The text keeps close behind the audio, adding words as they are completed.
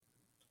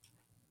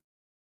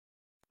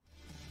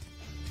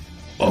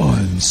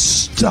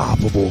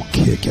unstoppable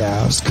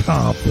kick-ass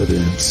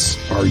confidence.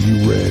 Are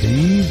you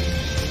ready?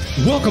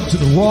 Welcome to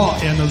the Raw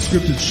and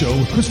Unscripted Show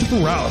with Christopher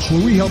Rausch,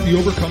 where we help you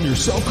overcome your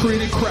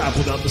self-created crap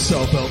without the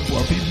self-help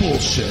fluffy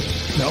bullshit.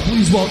 Now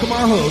please welcome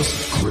our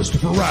host,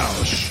 Christopher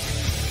Rausch.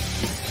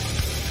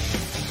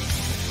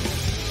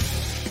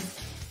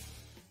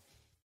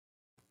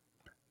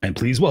 And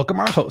please welcome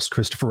our host,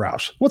 Christopher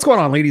Rausch. What's going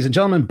on, ladies and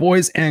gentlemen,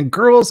 boys and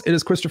girls? It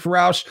is Christopher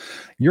Rausch.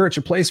 You're at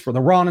your place for the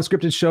Raw and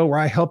Unscripted Show, where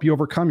I help you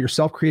overcome your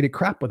self-created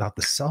crap without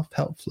the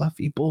self-help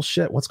fluffy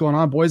bullshit. What's going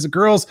on, boys and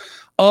girls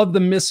of the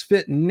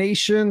Misfit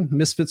Nation?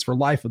 Misfits for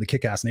life of the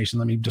Kick-Ass Nation.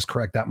 Let me just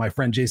correct that. My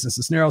friend Jason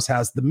Cisneros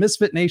has the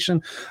Misfit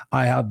Nation.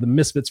 I have the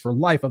Misfits for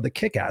life of the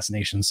Kick-Ass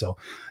Nation. So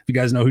if you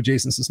guys know who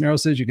Jason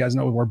Cisneros is, you guys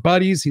know we're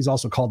buddies. He's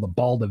also called the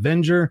Bald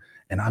Avenger,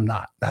 and I'm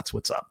not. That's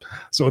what's up.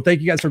 So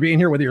thank you guys for being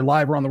here, whether you're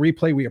live or on the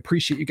replay. We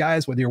appreciate you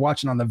guys, whether you're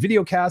watching on the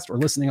video cast or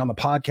listening on the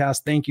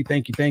podcast. Thank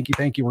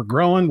you. We're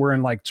growing. We're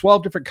in like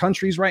 12 different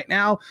countries right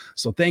now.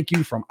 So thank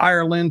you, from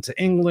Ireland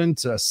to England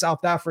to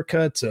South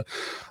Africa to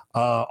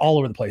all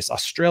over the place.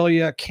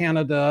 Australia,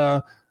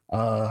 Canada,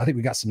 I think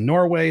we got some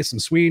Norway, some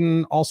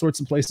Sweden, all sorts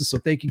of places. So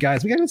thank you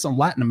guys. We got some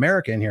Latin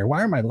America in here.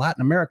 Why are my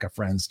Latin America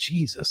friends?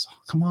 Jesus,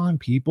 come on,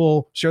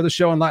 people. Share the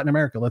show in Latin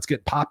America. Let's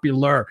get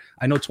popular.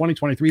 I know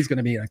 2023 is going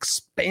to be an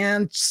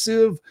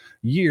expansive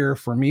year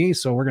for me.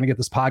 So we're going to get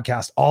this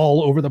podcast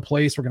all over the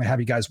place. We're going to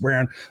have you guys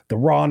wearing the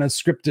Raw and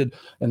Unscripted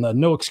and the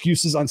No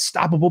Excuses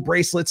Unstoppable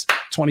bracelets.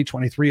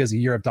 2023 is a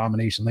year of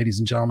domination, ladies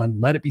and gentlemen.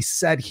 Let it be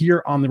said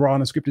here on the Raw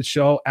and Unscripted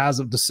Show as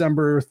of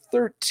December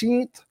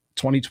 13th.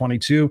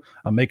 2022,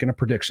 I'm making a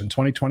prediction.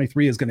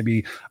 2023 is going to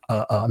be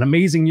an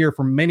amazing year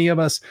for many of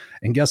us.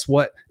 And guess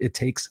what it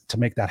takes to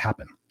make that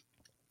happen?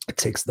 It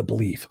takes the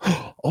belief.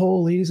 Oh,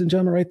 ladies and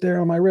gentlemen, right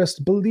there on my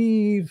wrist,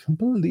 believe.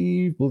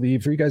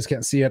 If you guys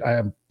can't see it, I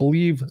have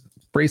believe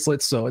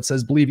bracelets. So it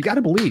says believe. You got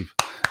to believe.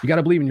 You got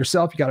to believe in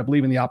yourself. You got to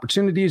believe in the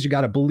opportunities. You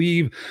got to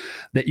believe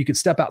that you can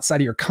step outside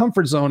of your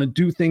comfort zone and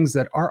do things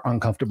that are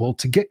uncomfortable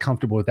to get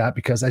comfortable with that.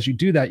 Because as you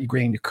do that, you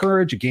gain your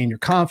courage, you gain your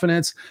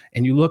confidence,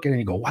 and you look at it and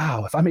you go,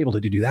 wow, if I'm able to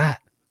do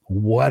that,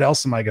 what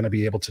else am I going to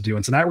be able to do?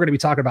 And tonight we're going to be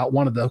talking about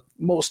one of the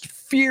most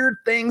feared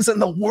things in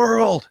the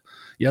world.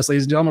 Yes,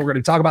 ladies and gentlemen, we're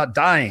going to talk about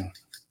dying.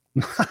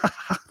 We're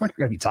not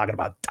going to be talking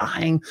about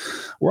dying.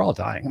 We're all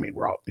dying. I mean,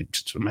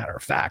 it's just a matter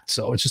of fact.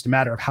 So it's just a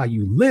matter of how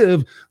you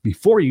live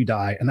before you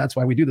die. And that's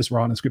why we do this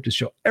Raw and Unscripted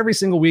Show every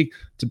single week,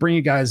 to bring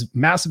you guys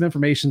massive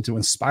information, to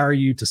inspire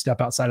you to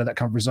step outside of that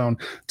comfort zone,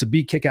 to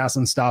be kick-ass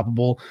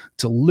unstoppable,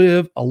 to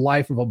live a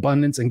life of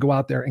abundance and go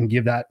out there and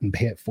give that and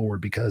pay it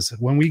forward. Because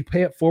when we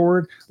pay it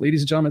forward,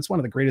 ladies and gentlemen, it's one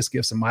of the greatest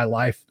gifts in my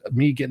life.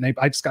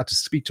 I just got to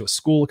speak to a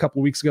school a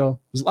couple of weeks ago.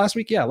 Was it last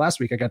week? Yeah,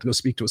 last week I got to go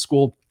speak to a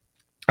school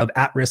of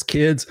at-risk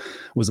kids.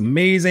 It was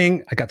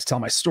amazing. I got to tell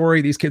my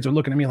story. These kids are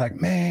looking at me like,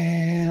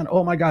 man,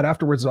 oh my God.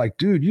 Afterwards, they're like,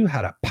 dude, you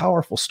had a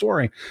powerful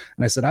story.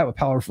 And I said, I have a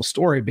powerful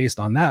story based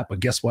on that.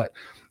 But guess what?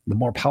 The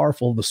more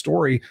powerful the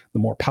story, the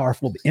more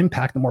powerful the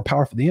impact,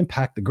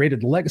 the greater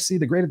the legacy,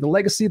 the greater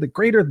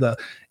the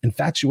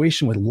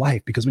infatuation with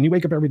life. Because when you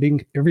wake up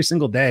every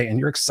single day and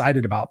you're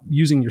excited about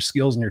using your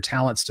skills and your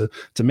talents to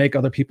make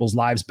other people's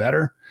lives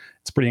better,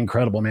 it's pretty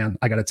incredible, man.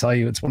 I got to tell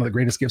you, it's one of the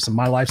greatest gifts of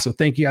my life. So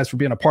thank you guys for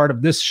being a part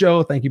of this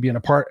show. Thank you for being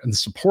a part and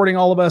supporting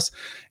all of us.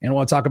 And I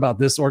want to talk about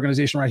this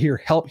organization right here,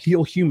 Help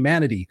Heal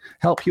Humanity,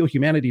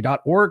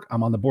 helphealhumanity.org.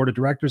 I'm on the board of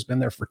directors, been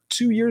there for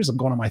 2 years. I'm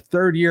going on my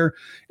 3rd year.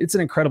 It's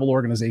an incredible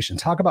organization.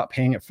 Talk about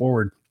paying it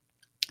forward.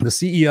 The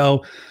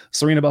CEO,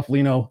 Serena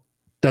Buffalino,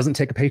 doesn't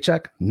take a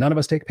paycheck. None of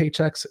us take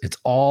paychecks. It's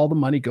all the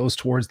money goes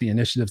towards the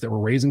initiatives that we're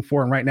raising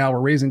for. And right now we're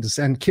raising to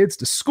send kids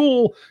to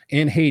school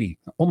in Haiti.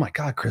 Oh my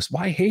God, Chris,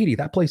 why Haiti?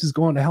 That place is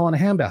going to hell in a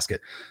handbasket.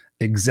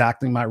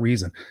 Exactly my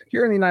reason.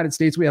 Here in the United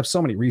States, we have so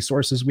many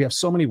resources. We have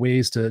so many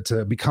ways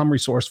to become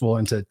resourceful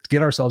and to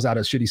get ourselves out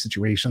of shitty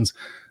situations.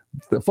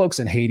 The folks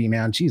in Haiti,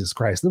 man, Jesus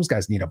Christ, those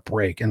guys need a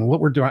break. And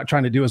what we're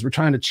trying to do is we're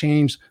trying to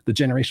change the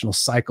generational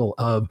cycle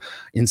of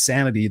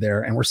insanity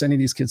there. And we're sending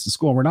these kids to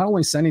school. And we're not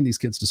only sending these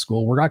kids to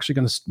school, we're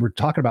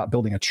talking about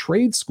building a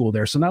trade school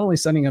there. So not only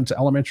sending them to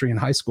elementary and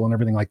high school and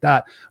everything like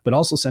that, but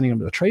also sending them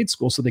to a trade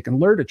school so they can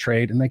learn to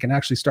trade and they can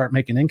actually start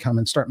making income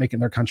and start making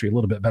their country a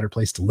little bit better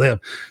place to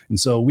live. And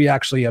so we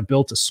actually have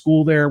built a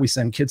school there. We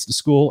send kids to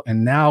school,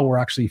 and now we're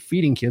actually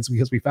feeding kids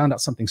because we found out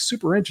something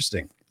super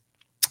interesting.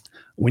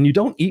 When you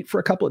don't eat for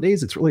a couple of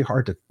days, it's really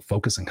hard to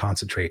focus and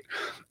concentrate.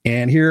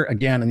 And here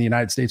again in the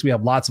United States, we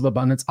have lots of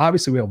abundance.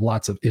 Obviously, we have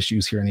lots of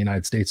issues here in the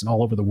United States and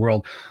all over the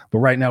world. But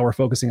right now we're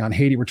focusing on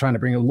Haiti. We're trying to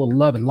bring a little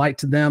love and light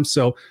to them.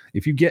 So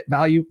if you get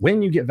value,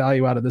 when you get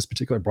value out of this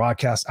particular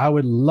broadcast, I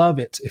would love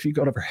it if you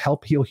go to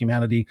Help Heal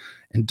Humanity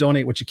and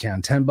donate what you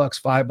can. $10,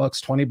 $5,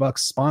 $20,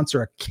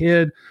 sponsor a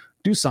kid.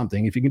 Do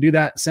something. If you can do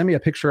that, send me a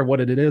picture of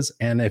what it is.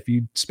 And if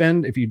you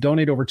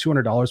donate over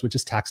 $200, which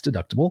is tax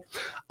deductible,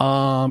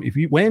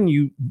 when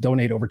you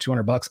donate over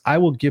 $200, I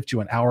will gift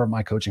you an hour of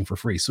my coaching for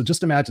free. So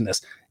just imagine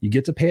this. You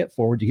get to pay it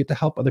forward. You get to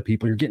help other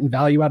people. You're getting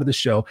value out of the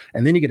show.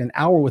 And then you get an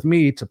hour with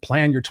me to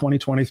plan your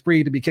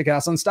 2023 to be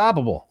kick-ass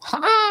unstoppable.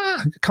 Ha!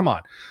 Come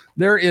on.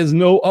 There is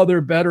no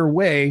other better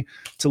way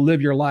to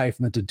live your life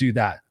than to do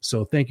that.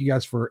 So thank you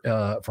guys for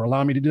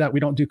allowing me to do that. We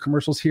don't do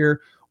commercials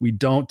here. We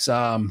don't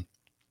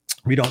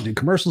do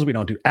commercials. We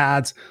don't do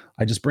ads.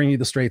 I just bring you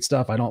the straight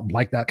stuff. I don't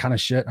like that kind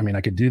of shit. I mean,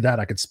 I could do that.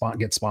 I could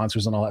get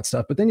sponsors and all that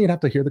stuff, but then you'd have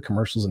to hear the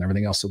commercials and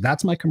everything else. So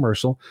that's my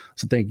commercial.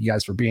 So thank you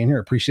guys for being here.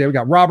 Appreciate it. We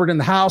got Robert in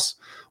the house.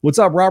 What's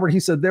up, Robert? He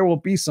said, there will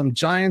be some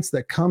giants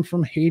that come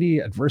from Haiti.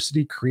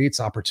 Adversity creates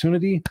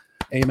opportunity.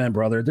 Amen,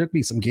 brother. There'd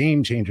be some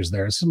game changers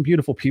there. There's some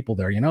beautiful people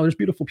there. You know, there's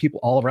beautiful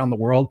people all around the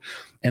world.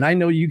 And I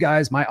know you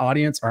guys, my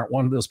audience, aren't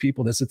one of those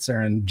people that sits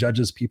there and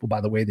judges people by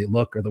the way they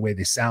look or the way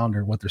they sound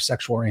or what their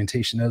sexual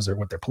orientation is or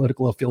what their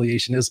political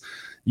affiliation is.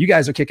 You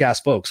guys are kick-ass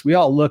folks. We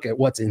all look at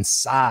what's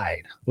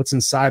inside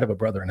of a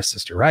brother and a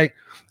sister, right?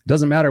 It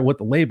doesn't matter what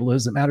the label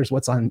is. It matters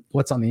what's on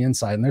the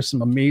inside. And there's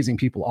some amazing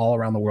people all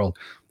around the world.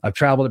 I've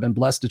been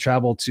blessed to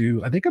travel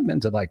to, I think I've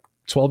been to like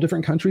 12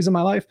 different countries in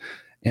my life.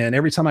 And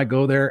every time I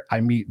go there, I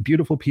meet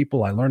beautiful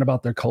people. I learn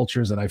about their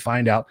cultures and I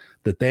find out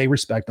that they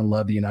respect and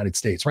love the United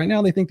States. Right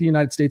now, they think the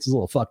United States is a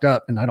little fucked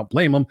up and I don't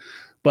blame them,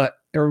 but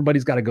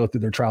everybody's got to go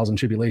through their trials and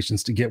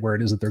tribulations to get where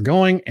it is that they're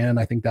going. And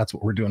I think that's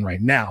what we're doing right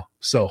now.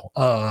 So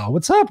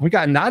what's up? We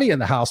got Nadia in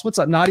the house. What's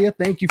up, Nadia?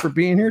 Thank you for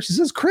being here. She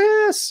says,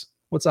 Chris,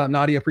 what's up,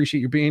 Nadia?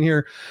 Appreciate you being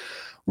here.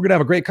 We're going to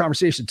have a great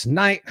conversation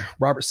tonight.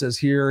 Robert says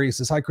here, he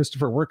says, hi,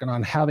 Christopher, working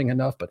on having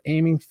enough, but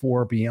aiming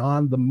for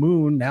beyond the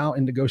moon, now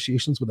in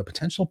negotiations with a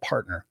potential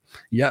partner.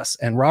 Yes.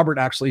 And Robert,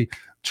 actually,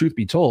 truth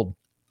be told,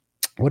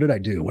 what did I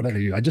do?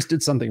 I just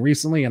did something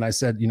recently. And I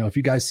said, you know, if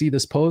you guys see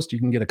this post, you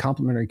can get a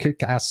complimentary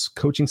kick-ass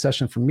coaching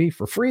session from me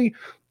for free.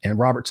 And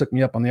Robert took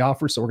me up on the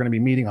offer. So we're going to be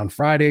meeting on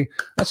Friday.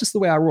 That's just the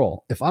way I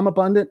roll. If I'm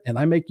abundant and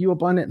I make you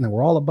abundant and then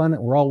we're all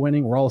abundant, we're all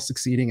winning, we're all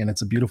succeeding. And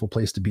it's a beautiful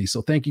place to be.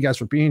 So thank you guys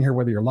for being here,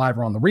 whether you're live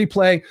or on the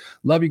replay.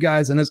 Love you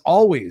guys. And as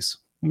always,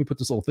 let me put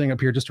this little thing up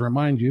here just to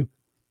remind you,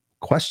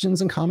 questions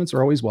and comments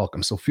are always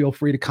welcome. So feel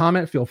free to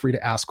comment, feel free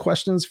to ask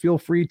questions, feel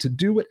free to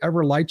do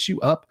whatever lights you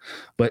up.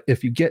 But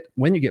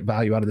when you get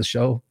value out of the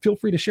show, feel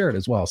free to share it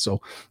as well.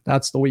 So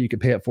that's the way you can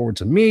pay it forward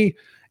to me.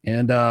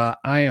 And I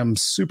am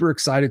super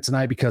excited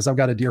tonight because I've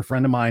got a dear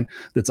friend of mine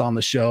that's on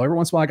the show. Every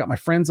once in a while, I got my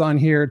friends on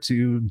here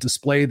to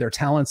display their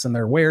talents and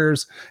their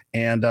wares.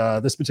 And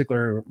this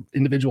particular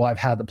individual I've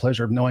had the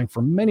pleasure of knowing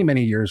for many,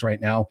 many years right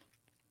now.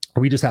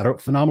 We just had a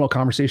phenomenal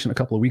conversation a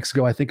couple of weeks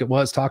ago, I think it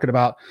was, talking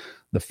about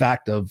the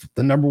fact of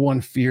the number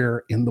one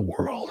fear in the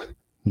world.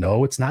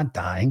 No, it's not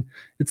dying.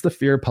 It's the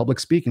fear of public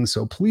speaking.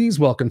 So please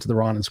welcome to the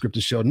Raw and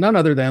Unscripted Show, none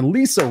other than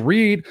Lisa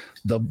Reed,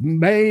 the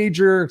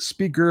major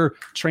speaker,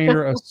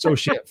 trainer,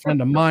 associate friend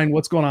of mine.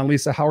 What's going on,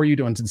 Lisa? How are you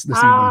doing this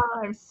evening?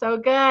 I'm so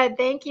good.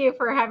 Thank you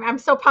for having me. I'm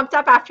so pumped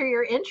up after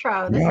your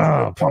intro. This is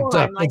so pumped cool.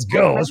 up. Let's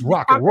go. Let's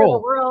rock and roll.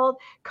 The world,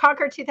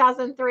 conquer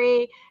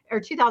 2003 or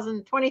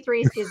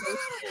 2023, excuse me.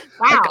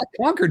 Wow. I got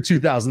conquered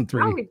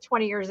 2003. Probably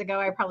 20 years ago.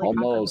 I probably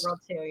Almost.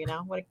 conquered the world too. You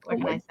know, what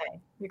can I say?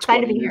 I'm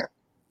excited to be here.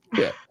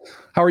 Yeah.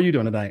 How are you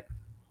doing tonight?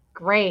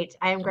 Great.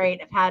 I am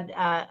great. I've had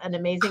an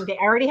amazing day.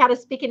 I already had a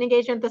speaking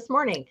engagement this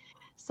morning.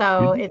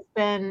 So it's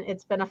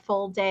been a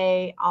full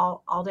day,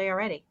 all day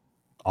already.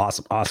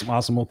 Awesome.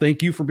 Well,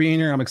 thank you for being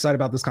here. I'm excited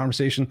about this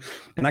conversation.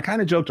 And I kind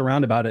of joked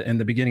around about it in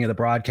the beginning of the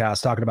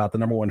broadcast, talking about the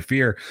number one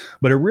fear,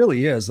 but it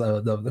really is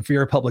the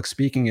fear of public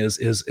speaking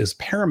is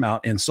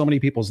paramount in so many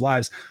people's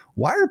lives.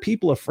 Why are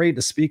people afraid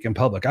to speak in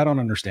public? I don't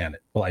understand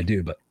it. Well, I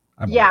do, but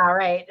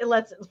right.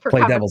 Let's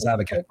play devil's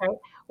advocate. Right?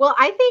 Well,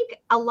 I think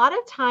a lot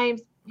of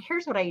times,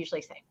 here's what I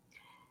usually say.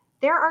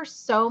 There are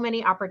so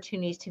many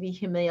opportunities to be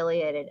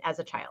humiliated as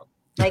a child.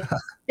 Like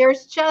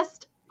there's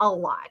just a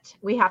lot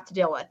we have to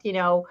deal with, you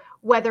know,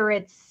 whether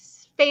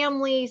it's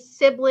family,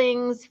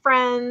 siblings,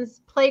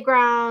 friends,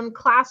 playground,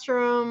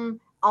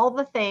 classroom, all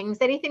the things,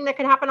 anything that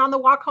could happen on the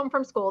walk home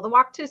from school, the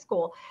walk to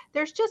school.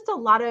 There's just a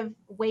lot of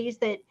ways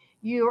that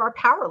you are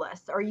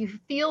powerless or you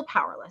feel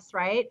powerless,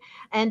 right?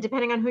 And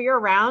depending on who you're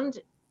around,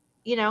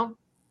 you know,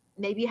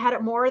 maybe you had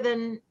it more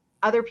than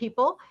other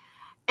people.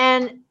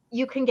 And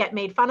you can get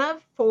made fun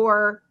of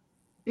for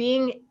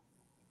being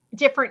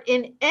different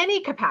in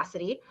any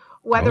capacity,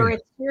 whether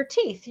it's your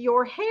teeth,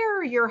 your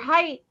hair, your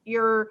height,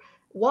 your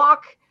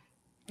walk,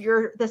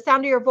 the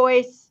sound of your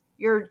voice,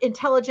 your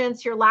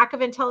intelligence, your lack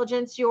of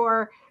intelligence,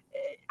 your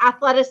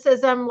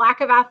athleticism,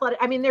 lack of athletic.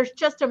 I mean, there's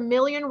just a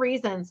million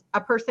reasons a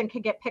person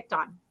can get picked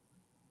on.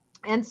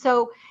 And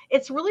so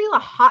it's really a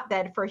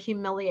hotbed for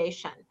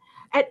humiliation.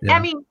 And I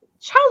mean,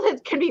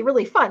 childhood can be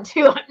really fun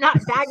too. I'm not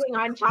bagging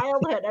on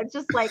childhood. I'm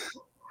just like,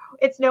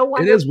 it's no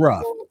wonder. It is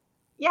rough.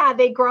 Yeah,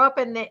 they grow up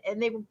and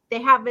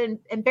they have an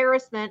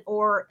embarrassment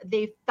or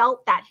they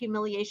felt that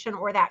humiliation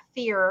or that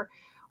fear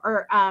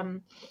or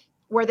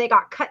where they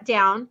got cut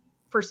down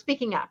for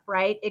speaking up,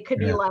 right? It could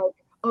be like,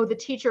 oh, the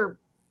teacher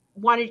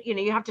wanted, you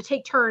know, you have to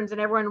take turns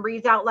and everyone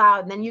reads out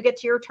loud and then you get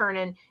to your turn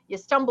and you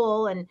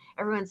stumble and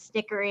everyone's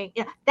snickering.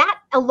 You know, that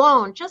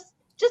alone, just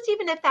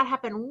even if that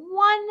happened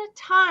one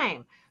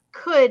time,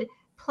 could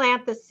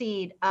plant the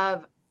seed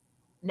of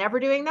never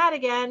doing that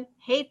again.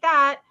 Hate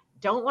that.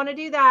 Don't want to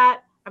do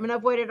that. I'm going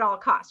to avoid it at all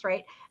costs,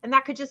 right? And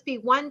that could just be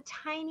one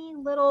tiny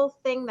little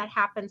thing that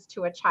happens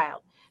to a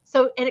child.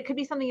 So, and it could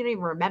be something you don't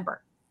even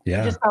remember. Yeah.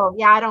 You just go,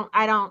 yeah,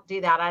 I don't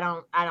do that. I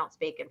don't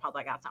speak in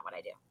public. That's not what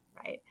I do.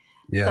 Right.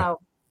 Yeah.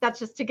 So that's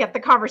just to get the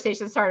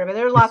conversation started. But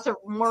there are lots of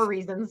more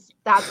reasons.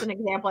 That's an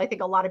example I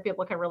think a lot of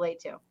people can relate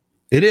to.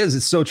 It is.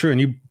 It's so true. And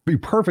you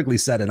perfectly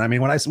said it. I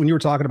mean, when you were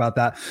talking about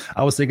that,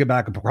 I was thinking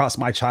back across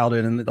my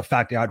childhood and the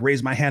fact that I'd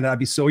raise my hand and I'd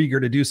be so eager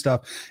to do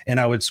stuff and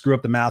I would screw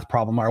up the math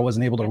problem or I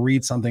wasn't able to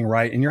read something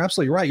right. And you're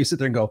absolutely right. You sit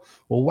there and go,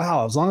 well,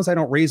 wow, as long as I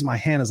don't raise my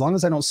hand, as long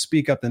as I don't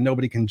speak up, then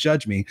nobody can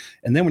judge me.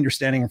 And then when you're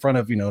standing in front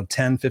of,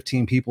 10,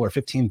 15 people or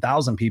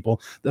 15,000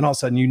 people, then all of a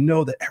sudden,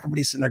 that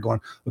everybody's sitting there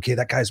going, okay,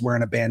 that guy's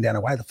wearing a bandana.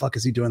 Why the fuck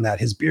is he doing that?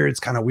 His beard's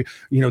kind of weird,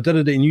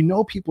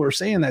 and people are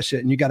saying that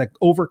shit and you got to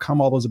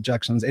overcome all those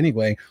objections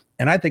anyway.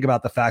 And I think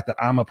about the fact that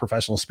I'm a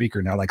professional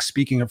speaker now, like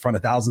speaking in front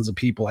of thousands of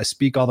people. I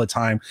speak all the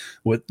time.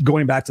 With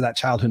going back to that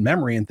childhood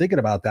memory and thinking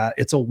about that,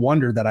 it's a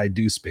wonder that I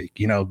do speak,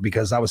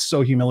 because I was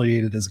so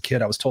humiliated as a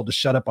kid. I was told to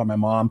shut up by my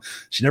mom.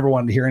 She never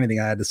wanted to hear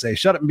anything I had to say.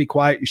 Shut up and be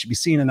quiet. You should be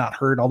seen and not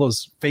heard. All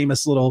those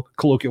famous little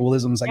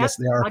colloquialisms, I guess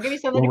they are. I'll give you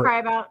something to cry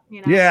about.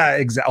 Yeah,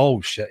 exactly. Oh,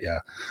 shit. Yeah.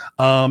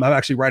 I'm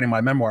actually writing my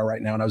memoir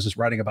right now. And I was just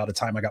writing about a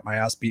time I got my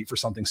ass beat for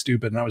something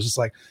stupid. And I was just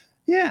like,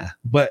 yeah,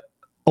 but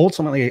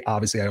ultimately,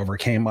 obviously, I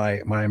overcame my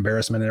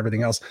embarrassment and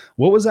everything else.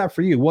 What was that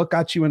for you? What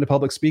got you into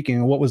public speaking?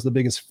 And what was the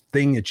biggest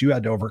thing that you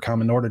had to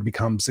overcome in order to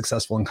become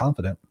successful and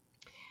confident?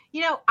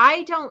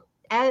 I don't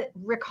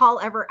recall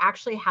ever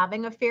actually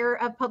having a fear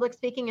of public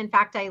speaking. In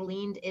fact, I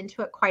leaned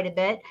into it quite a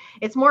bit.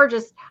 It's more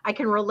just I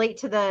can relate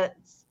to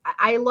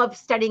I love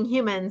studying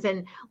humans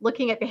and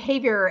looking at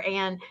behavior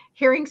and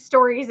hearing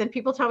stories and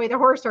people tell me their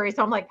horror stories.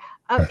 So I'm like,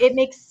 it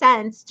makes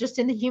sense just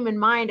in the human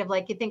mind of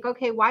like, you think,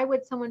 okay, why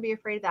would someone be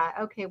afraid of that?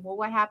 Okay, well,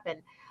 what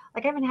happened?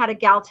 Like I even had a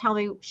gal tell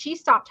me she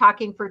stopped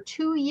talking for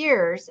 2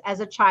 years as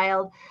a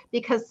child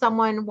because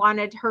someone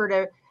wanted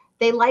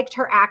they liked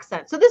her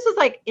accent. So this is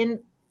like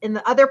in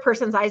the other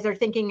person's eyes, they're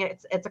thinking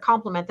it's a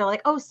compliment. They're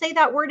like, oh, say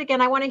that word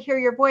again. I want to hear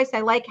your voice. I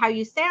like how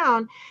you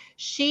sound.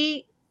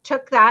 She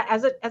took that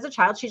as a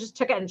child. She just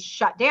took it and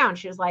shut down.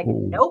 She was like,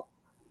 nope.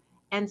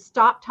 And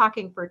stopped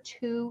talking for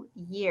 2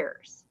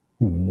 years.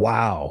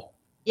 Wow.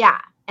 Yeah.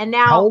 And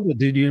now, how old,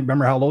 did you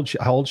remember how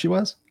old she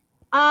was?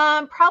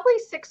 Probably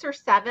 6 or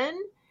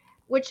 7,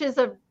 which is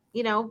a,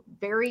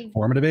 very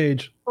formative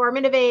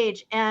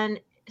age. And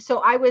so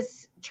I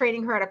was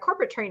training her at a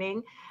corporate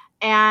training,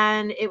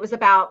 and it was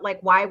about like,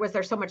 why was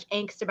there so much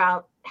angst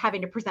about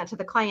having to present to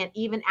the client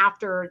even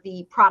after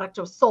the product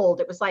was sold?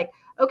 It was like,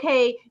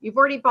 okay, you've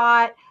already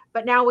bought,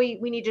 but now we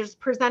need to just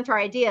present our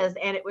ideas.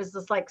 And it was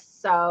just like,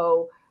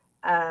 so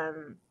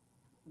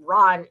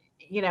raw and,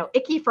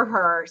 icky for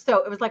her. So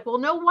it was like, well,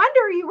 no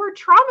wonder you were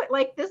trauma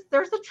like this.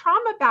 There's a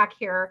trauma back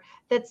here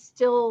that's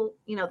still,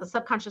 the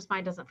subconscious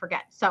mind doesn't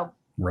forget. So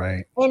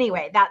right.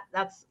 Anyway,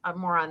 that's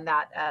more on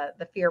that,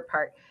 the fear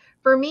part.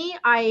 For me,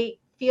 I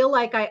feel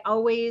like I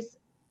always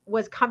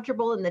was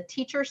comfortable in the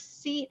teacher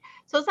seat.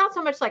 So it's not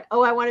so much like,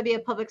 oh, I want to be a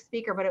public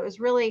speaker, but it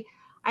was really,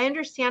 I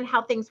understand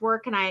how things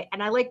work and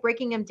I like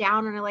breaking them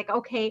down and I like,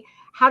 okay,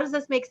 how does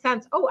this make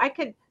sense? Oh, I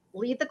could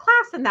lead the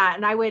class in that.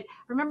 And I would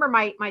remember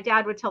my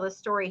dad would tell this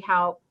story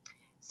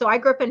so I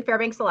grew up in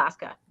Fairbanks,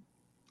 Alaska,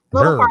 a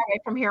little far away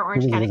from here,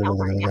 Orange County,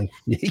 California.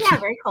 Yeah,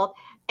 very cold.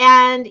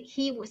 And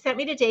he sent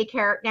me to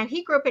daycare. Now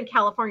he grew up in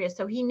California,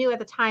 so he knew at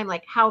the time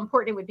like how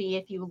important it would be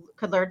if you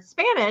could learn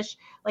Spanish.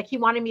 Like he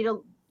wanted me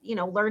to,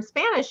 learn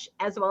Spanish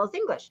as well as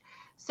English.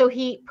 So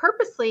he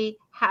purposely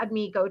had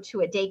me go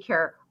to a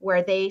daycare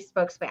where they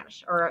spoke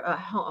Spanish, or a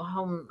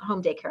home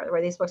daycare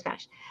where they spoke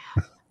Spanish.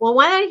 Well,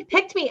 when he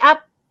picked me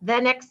up the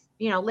next,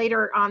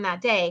 later on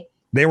that day,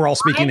 they were all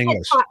speaking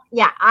English.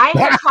 I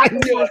had taught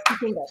them how to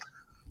speak English.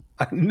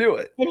 I knew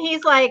it. And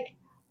he's like,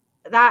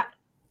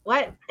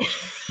 what?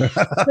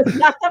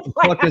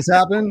 What just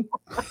happened?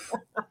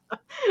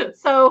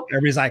 So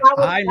everybody's like,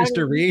 hi,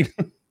 Mr. Reed.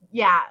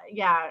 Yeah,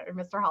 or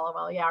Mr.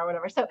 Hollowell, or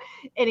whatever. So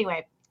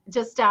anyway,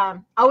 just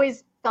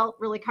always felt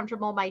really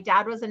comfortable. My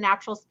dad was a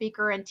natural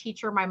speaker and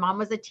teacher. My mom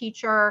was a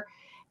teacher.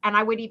 And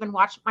I would even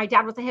watch, my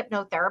dad was a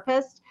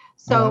hypnotherapist.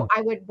 So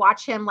I would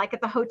watch him like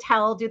at the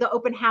hotel, do the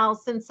open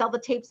house and sell the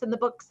tapes and the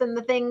books and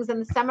the things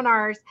and the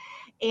seminars.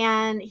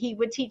 And he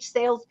would teach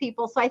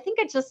salespeople. So I think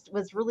it just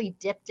was really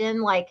dipped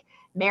in, like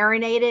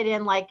marinated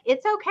in like,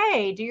 it's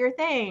okay, do your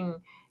thing.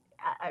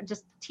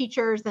 Just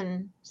teachers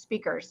and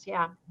speakers.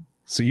 Yeah.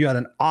 So you had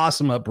an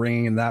awesome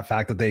upbringing in that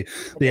fact that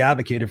they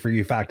advocated for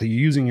you, fact of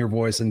using your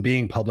voice and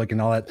being public and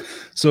all that.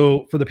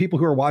 So for the people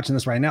who are watching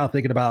this right now,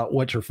 thinking about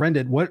what your friend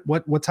did,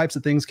 what types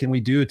of things can we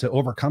do to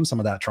overcome some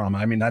of that trauma?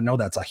 I mean, I know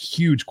that's a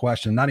huge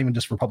question, not even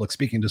just for public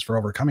speaking, just for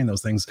overcoming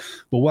those things.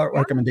 But what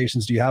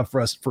recommendations do you have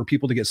for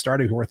people to get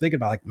started who are thinking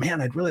about like, man,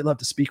 I'd really love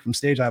to speak from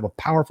stage. I have a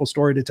powerful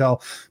story to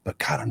tell, but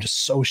God, I'm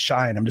just so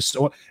shy.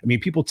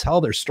 And people tell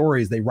their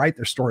stories, they write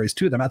their stories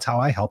to them. That's how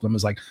I help them,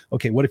 is like,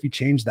 okay, what if you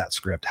change that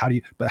script?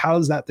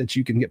 How is that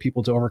you can get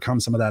people to overcome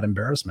some of that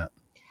embarrassment?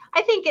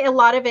 I think a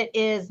lot of it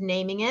is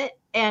naming it.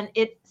 And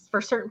it's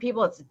for certain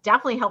people, it's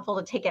definitely helpful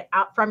to take it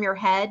out from your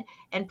head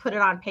and put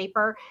it on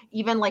paper.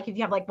 Even like if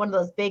you have like one of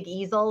those big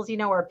easels,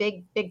 or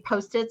big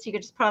Post-its, you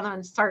could just put on them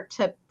and start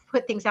to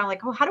put things down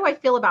like, oh, how do I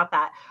feel about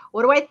that?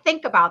 What do I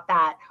think about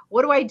that?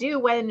 What do I do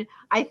when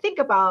I think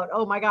about,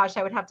 oh my gosh,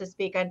 I would have to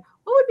speak? And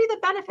what would be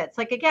the benefits?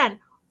 Like, again,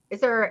 is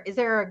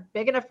there a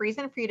big enough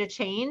reason for you to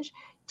change?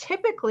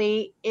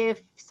 Typically,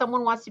 if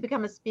someone wants to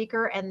become a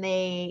speaker and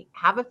they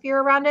have a fear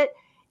around it,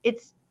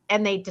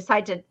 and they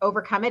decide to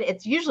overcome it,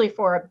 it's usually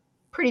for a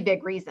pretty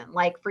big reason.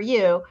 Like for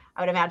you,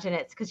 I would imagine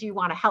it's because you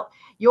want to help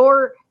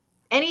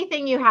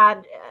anything you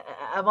had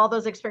of all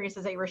those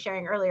experiences that you were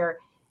sharing earlier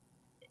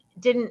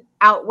didn't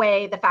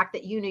outweigh the fact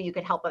that you knew you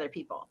could help other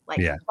people. Like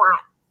that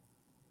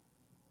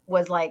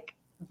was like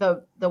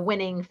the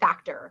winning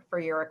factor for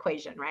your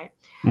equation, right?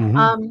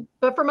 Mm-hmm.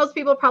 But for most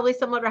people, probably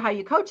similar to how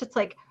you coach, it's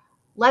like,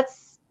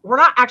 we're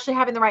not actually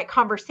having the right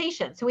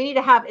conversation. So we need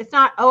to have, it's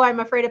not, oh, I'm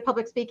afraid of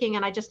public speaking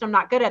and I'm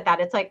not good at that.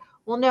 It's like,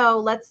 well, no,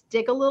 let's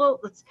dig a little,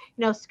 let's,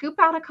 scoop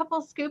out a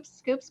couple scoops,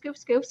 scoop,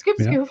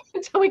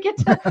 until we get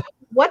to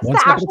what's the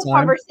actual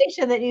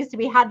conversation that needs to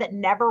be had that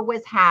never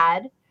was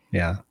had.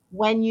 Yeah.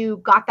 When you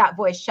got that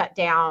voice shut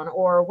down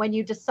or when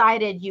you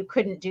decided you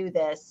couldn't do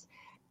this.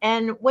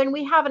 And when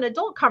we have an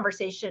adult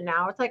conversation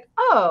now, it's like,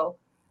 oh,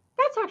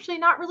 that's actually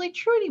not really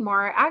true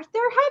anymore.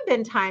 There have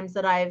been times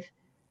that I've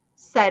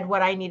said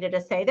what I needed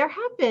to say. There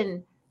have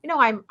been,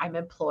 I'm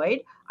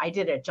employed. I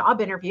did a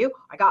job interview.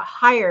 I got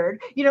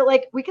hired,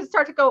 like we can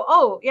start to go,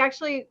 oh,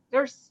 actually,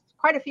 there's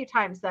quite a few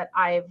times that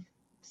I've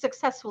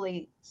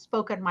successfully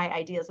spoken my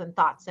ideas and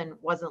thoughts and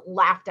wasn't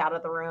laughed out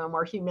of the room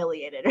or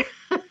humiliated.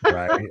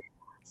 Right.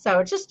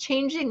 So just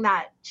changing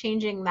that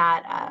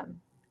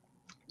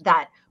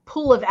that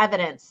pool of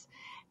evidence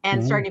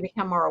and starting to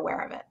become more aware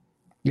of it.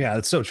 Yeah,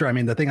 that's so true. I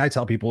mean, the thing I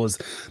tell people is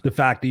the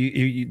fact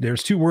that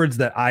there's two words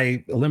that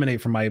I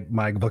eliminate from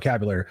my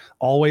vocabulary: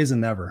 always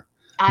and never.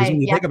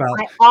 When you think about,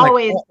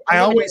 I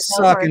always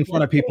suck in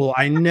front of people.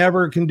 I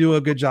never can do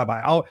a good job.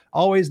 I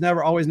always,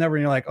 never. And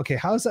you're like, okay,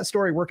 how is that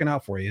story working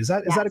out for you? Is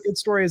that a good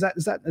story? Is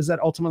that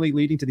ultimately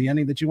leading to the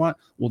ending that you want?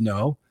 Well,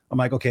 no. I'm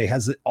like, okay,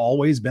 has it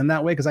always been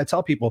that way? Because I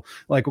tell people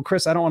like, well,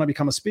 Chris, I don't want to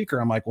become a speaker.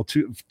 I'm like, well,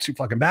 too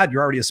fucking bad.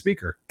 You're already a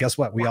speaker. Guess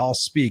what? We all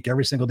speak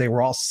every single day.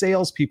 We're all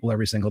salespeople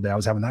every single day. I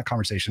was having that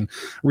conversation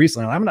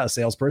recently. I'm not a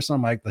salesperson.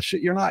 I'm like, the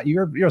shit, you're not.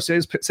 You're a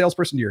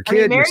salesperson to your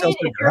kid. If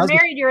you're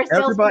married, you're a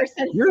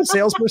salesperson. You're a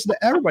salesperson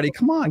to everybody.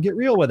 Come on, get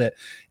real with it.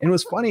 And it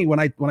was funny when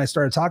I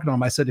started talking to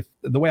him. I said,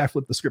 the way I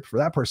flipped the script for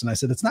that person, I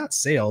said, it's not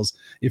sales.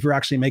 If you're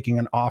actually making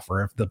an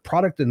offer, if the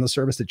product and the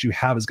service that you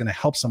have is going to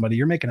help somebody,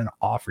 you're making an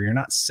offer. You're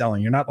not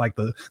selling. You're not like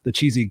the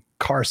cheesy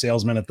car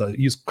salesman at the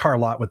used car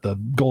lot with the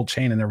gold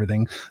chain and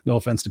everything. No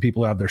offense to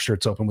people who have their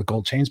shirts open with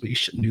gold chains, but you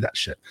shouldn't do that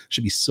shit. It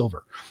should be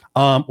silver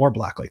or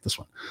black like this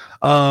one.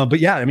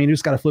 But yeah, I mean, you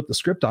just got to flip the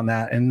script on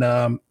that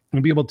and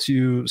be able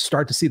to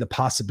start to see the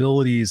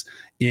possibilities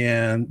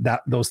in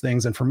those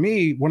things. And for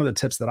me, one of the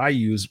tips that I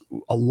use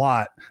a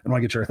lot, and I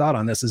want to get your thought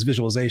on this, is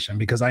visualization,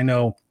 because I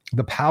know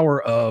the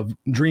power of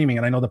dreaming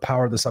and I know the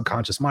power of the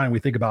subconscious mind. We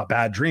think about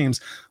bad dreams.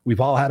 We've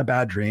all had a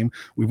bad dream.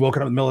 We've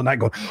woken up in the middle of the night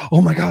going,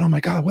 oh my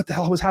God, what the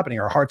hell was happening?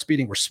 Our heart's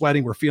beating, we're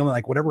sweating, we're feeling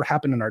like whatever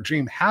happened in our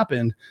dream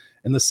happened.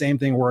 And the same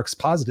thing works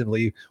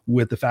positively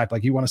with the fact,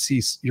 like, you want to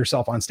see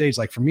yourself on stage.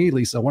 Like for me,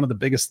 Lisa, one of the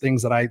biggest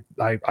things that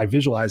I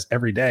visualize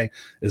every day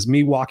is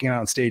me walking out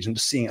on stage and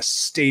just seeing a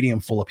stadium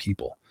full of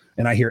people.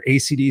 And I hear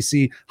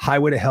AC/DC,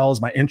 Highway to Hell is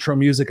my intro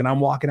music, and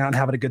I'm walking out and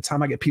having a good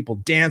time. I get people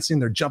dancing,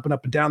 they're jumping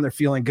up and down, they're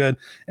feeling good.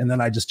 And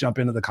then I just jump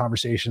into the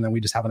conversation and we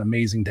just have an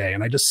amazing day.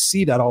 And I just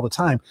see that all the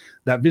time.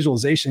 That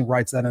visualization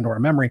writes that into our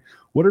memory.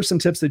 What are some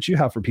tips that you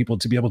have for people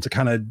to be able to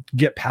kind of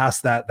get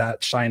past that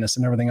shyness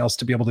and everything else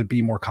to be able to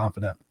be more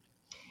confident?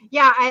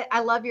 Yeah, I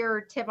love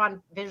your tip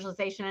on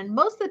visualization. And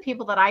most of the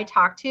people that I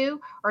talk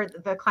to or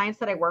the clients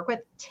that I work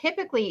with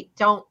typically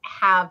don't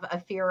have a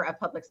fear of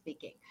public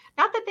speaking.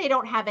 Not that they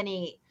don't have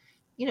any,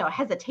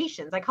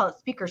 hesitations. I call it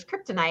speaker's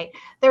kryptonite.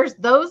 There's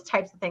those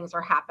types of things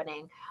are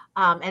happening.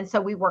 And so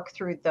we work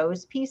through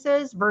those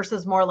pieces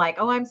versus more like,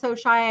 oh, I'm so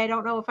shy. I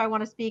don't know if I want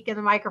to speak in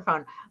the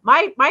microphone.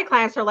 My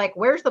clients are like,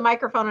 where's the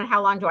microphone and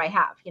how long do I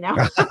have?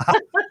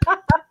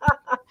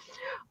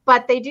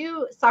 But they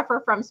do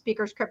suffer from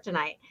speaker's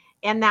kryptonite.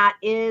 And that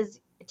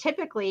is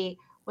typically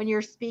when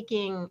you're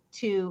speaking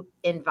to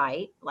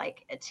invite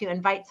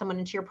someone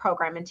into your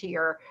program, into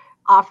your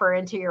offer,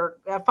 into your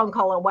phone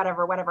call or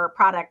whatever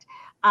product,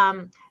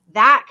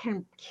 that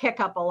can kick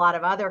up a lot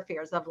of other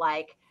fears of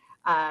like,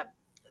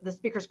 the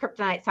speaker's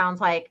kryptonite sounds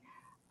like,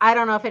 I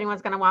don't know if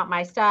anyone's going to want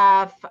my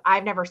stuff.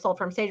 I've never sold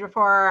from stage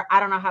before. I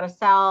don't know how to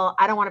sell.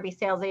 I don't want to be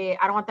salesy.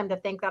 I don't want them to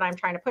think that I'm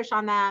trying to push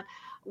on them.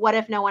 What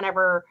if no one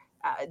ever,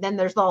 then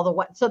there's all the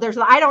what. So there's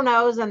the I don't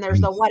knows and there's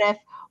the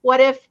what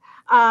if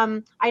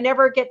I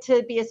never get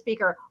to be a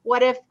speaker?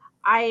 What if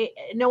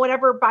no one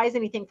ever buys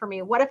anything for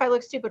me. What if I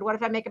look stupid? What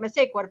if I make a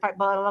mistake? What if I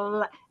blah, blah, blah,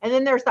 blah. And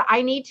then there's the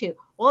I need to.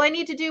 Well, I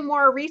need to do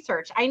more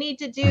research. I need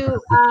to do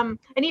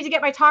I need to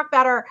get my talk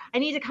better. I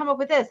need to come up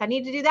with this. I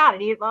need to do that. I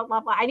need blah blah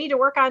blah. I need to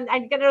work on, I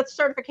get a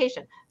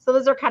certification. So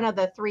those are kind of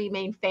the three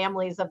main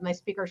families of my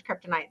speaker's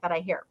kryptonite that I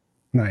hear.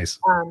 Nice.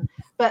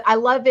 But I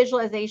love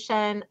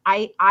visualization.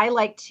 I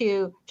like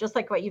to, just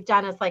like what you've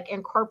done, is like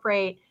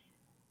incorporate,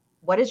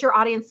 what does your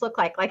audience look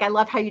like? Like, I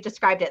love how you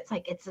described it. It's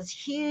like, it's this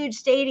huge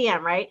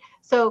stadium, right?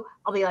 So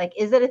I'll be like,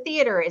 is it a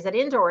theater? Is it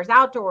indoors,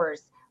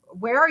 outdoors?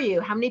 Where are you?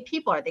 How many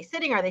people? Are they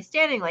sitting? Are they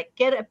standing? Like,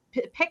 get a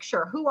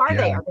picture. Who are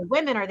they? Are they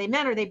women? Are they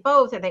men? Are they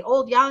both? Are they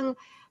old, young,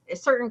 a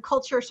certain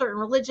culture, certain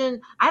religion?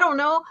 I don't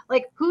know.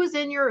 Like, who's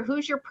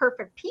your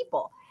perfect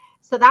people?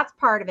 So that's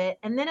part of it.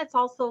 And then it's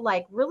also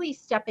like really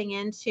stepping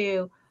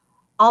into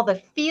all the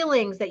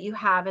feelings that you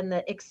have and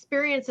the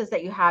experiences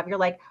that you have. You're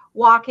like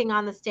walking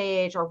on the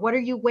stage, or what are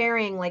you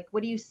wearing? Like,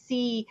 what do you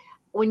see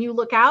when you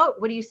look out?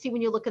 What do you see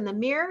when you look in the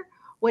mirror?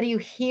 What do you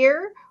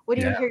hear? What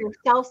do you hear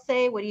yourself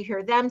say? What do you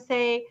hear them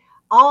say?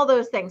 All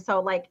those things.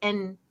 So like,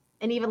 and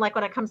even like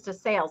when it comes to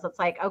sales, it's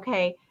like,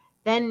 okay,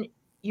 then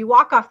you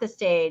walk off the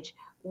stage.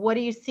 What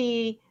do you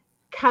see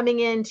coming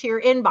into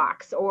your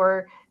inbox?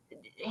 Or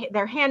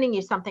they're handing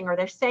you something, or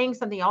they're saying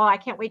something. Oh, I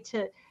can't wait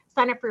to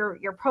sign up for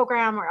your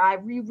program,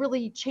 or you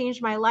really changed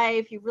my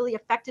life. You really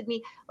affected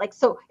me. Like,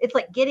 so it's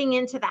like getting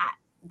into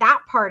that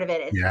part of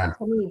it is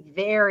for me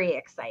very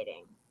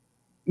exciting.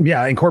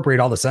 Yeah. Incorporate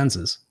all the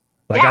senses.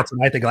 Like, that's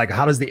what I think. Like,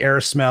 how does the air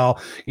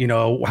smell? You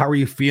know, how are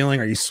you feeling?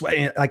 Are you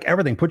sweating? Like,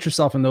 everything. Put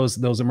yourself in those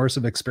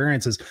immersive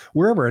experiences,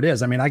 wherever it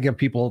is. I mean, I give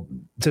people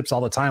tips all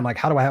the time. Like,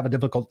 how do I have a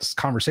difficult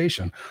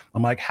conversation?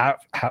 I'm like,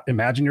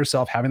 imagine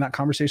yourself having that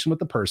conversation with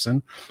the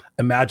person.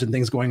 Imagine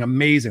things going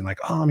amazing. Like,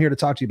 oh, I'm here to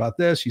talk to you about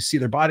this. You see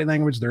their body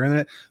language, they're in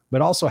it,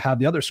 but also have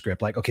the other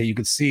script. Like, okay, you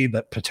could see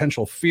the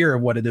potential fear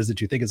of what it is that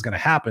you think is going to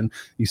happen.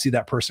 You see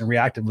that person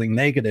reactively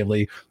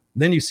negatively.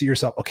 Then you see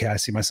yourself, okay, I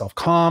see myself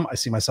calm. I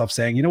see myself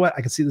saying, you know what?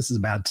 I can see this is a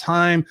bad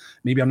time.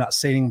 Maybe I'm not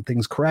saying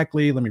things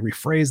correctly. Let me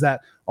rephrase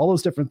that. All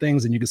those different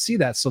things. And you can see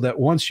that, so that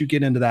once you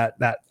get into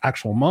that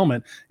actual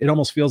moment, it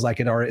almost feels like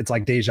it's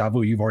like deja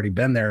vu. You've already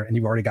been there and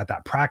you've already got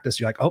that practice.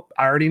 You're like, oh,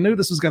 I already knew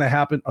this was going to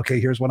happen.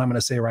 Okay, here's what I'm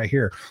going to say right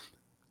here.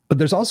 But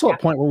there's also a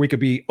point where we could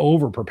be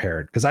over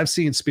prepared, because I've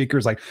seen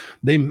speakers, like,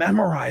 they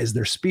memorize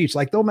their speech.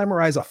 Like, they'll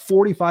memorize a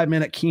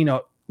 45-minute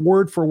keynote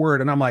word for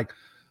word. And I'm like,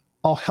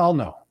 oh, hell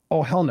no.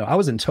 Oh, hell no. I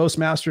was in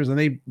Toastmasters and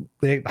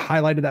they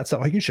highlighted that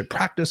stuff. Like, you should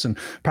practice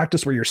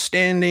where you're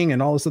standing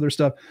and all this other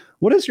stuff.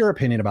 What is your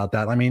opinion about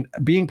that? I mean,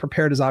 being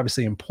prepared is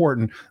obviously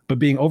important, but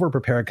being over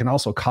prepared can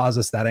also cause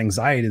us that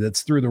anxiety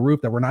that's through the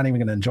roof, that we're not even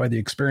going to enjoy the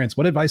experience.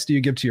 What advice do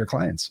you give to your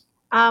clients?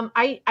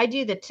 I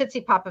do the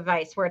Tootsie Pop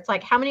advice, where it's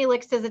like, how many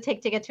licks does it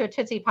take to get to a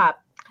Tootsie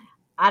Pop?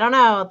 I don't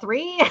know,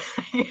 3.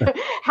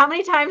 How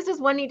many times does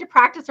one need to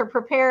practice or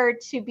prepare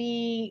to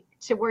be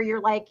to where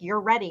you're like,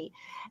 you're ready?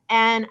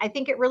 And I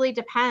think it really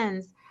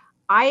depends.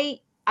 I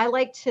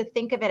like to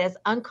think of it as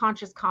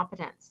unconscious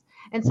competence.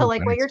 And so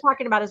like what you're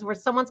talking about is where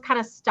someone's kind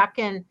of stuck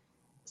in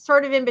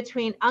sort of in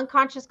between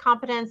unconscious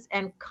competence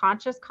and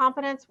conscious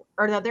competence,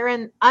 or no, they're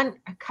in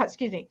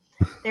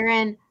they're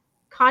in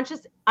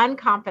conscious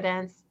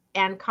uncompetence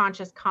and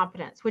conscious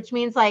competence, which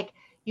means like,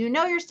 you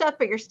know your stuff,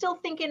 but you're still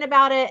thinking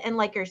about it. And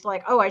like, you're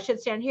like, oh, I should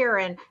stand here.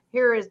 And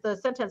here is the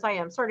sentence I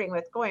am starting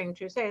with, going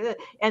to say this.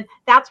 And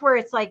that's where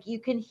it's like, you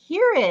can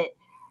hear it.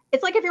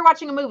 It's like if you're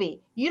watching a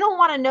movie, you don't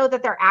want to know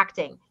that they're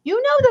acting. You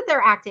know that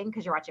they're acting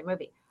because you're watching a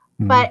movie,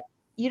 but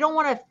you don't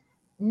want to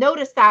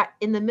notice that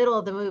in the middle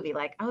of the movie.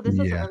 Like, oh, this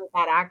is a really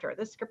bad actor.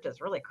 This script is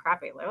really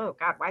crappy. Like, oh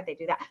God, why'd they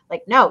do that?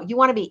 Like, no, you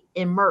want to be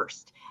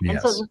immersed. Yes.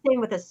 And so the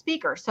same with a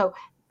speaker. So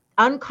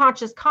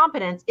unconscious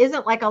competence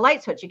isn't like a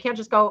light switch. You can't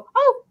just go,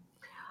 oh,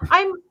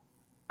 I'm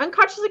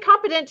unconsciously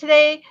competent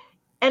today.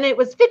 And it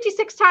was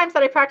 56 times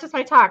that I practiced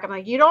my talk. I'm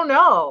like, you don't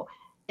know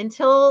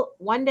until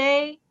one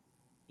day,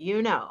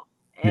 you know.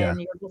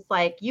 And you're just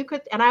like, you could,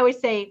 and I always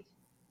say,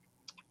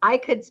 I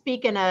could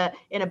speak in a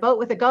boat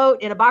with a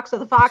goat, in a box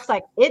with a fox.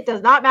 Like, it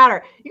does not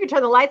matter. You can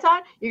turn the lights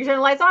on, you can turn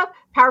the lights off,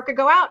 power could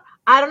go out.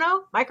 I don't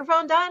know,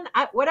 microphone done,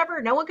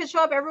 whatever. No one could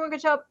show up, everyone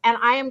could show up, and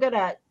I'm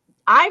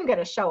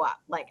gonna show up.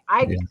 Like,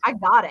 I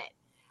got it.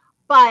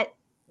 But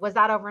was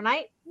that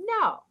overnight?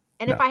 No.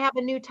 And if I have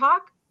a new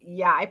talk,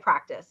 I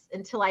practice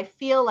until I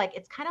feel like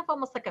it's kind of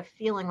almost like a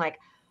feeling like,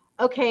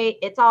 okay,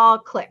 it's all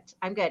clicked.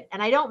 I'm good.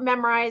 And I don't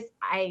memorize.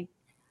 I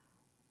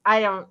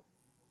don't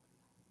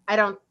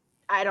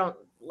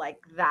like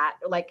that.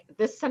 Like,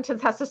 this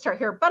sentence has to start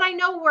here, but I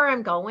know where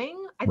I'm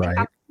going. I think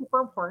that's super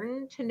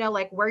important to know,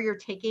 like, where you're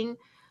taking.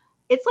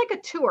 It's like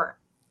a tour.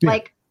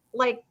 Like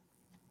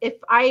if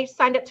I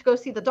signed up to go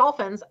see the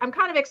dolphins, I'm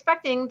kind of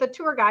expecting the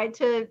tour guide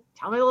to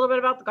tell me a little bit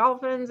about the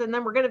dolphins, and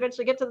then we're going to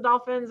eventually get to the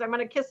dolphins. I'm going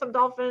to kiss some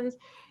dolphins,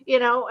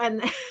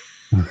 and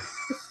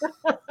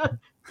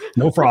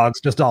no frogs,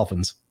 just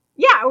dolphins.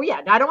 Yeah. Oh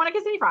yeah. I don't want to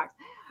kiss any frogs.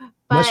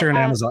 Unless you're in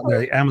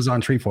the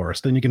Amazon tree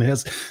forest, then you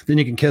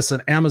can kiss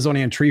an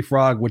Amazonian tree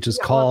frog, which is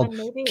called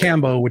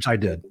Cambo, which I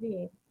did.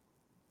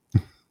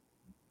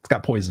 It's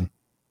got poison.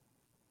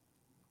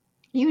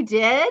 You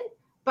did?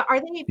 But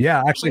are they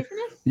Actually,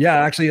 poisonous?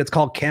 actually it's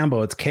called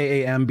Kambo. It's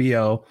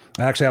Kambo.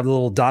 I actually have the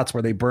little dots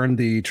where they burned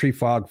the tree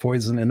frog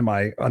poison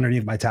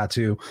underneath my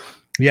tattoo.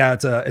 Yeah,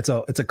 it's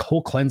a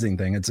whole cleansing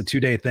thing. It's a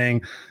 2-day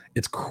thing.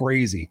 It's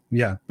crazy.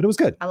 Yeah, but it was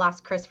good. I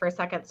lost Chris for a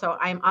second, so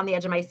I'm on the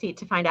edge of my seat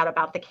to find out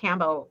about the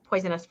Kambo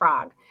poisonous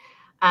frog.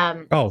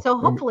 So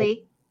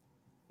hopefully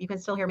you can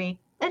still hear me.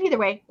 And either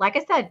way, like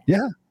I said,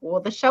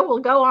 well, the show will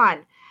go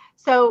on.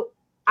 So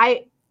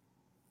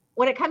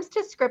when it comes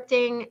to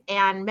scripting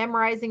and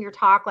memorizing your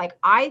talk, like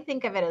I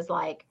think of it as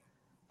like,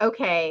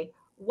 okay,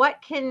 what's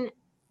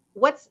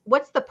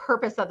the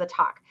purpose of the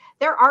talk?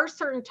 There are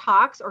certain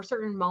talks or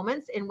certain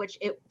moments in which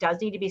it does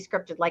need to be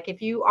scripted. Like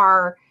if you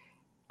are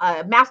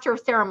a master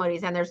of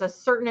ceremonies and there's a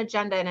certain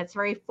agenda and it's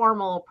very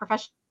formal,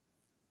 professional.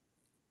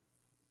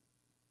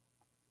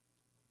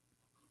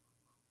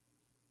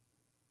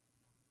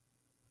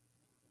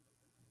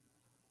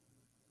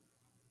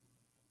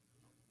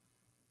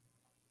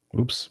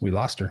 Oops, we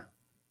lost her.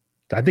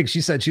 I think she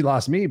said she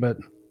lost me, but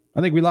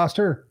I think we lost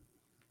her.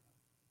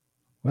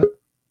 What? Are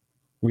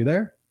we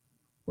there?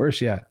 Where is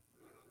she at?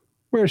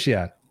 Where is she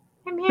at?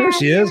 I'm here. There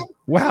she is.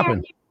 What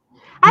happened?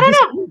 I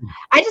don't know.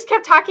 I just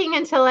kept talking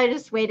until I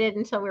just waited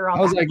until we were all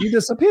I was like, you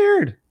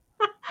disappeared.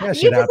 Yeah,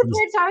 you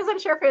disappeared, so I wasn't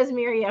sure if it was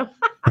me or you.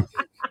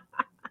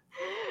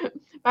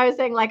 I was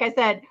saying, like I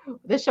said,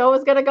 the show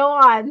was going to go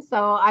on,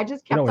 so I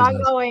just kept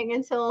on going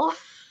until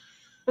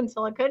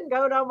I couldn't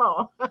go no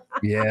more.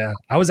 Yeah,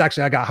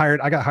 I got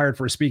hired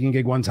for a speaking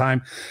gig one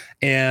time,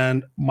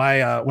 and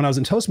my when I was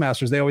in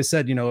Toastmasters, they always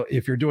said,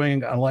 if you're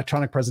doing an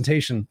electronic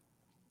presentation,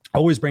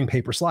 always bring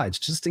paper slides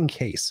just in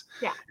case.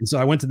 Yeah. And so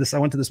I went to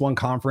this one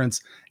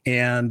conference,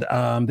 and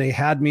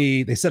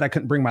they said I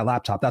couldn't bring my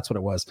laptop. That's what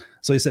it was.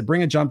 So they said,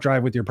 bring a jump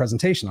drive with your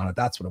presentation on it.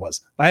 That's what it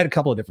was. I had a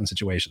couple of different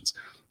situations.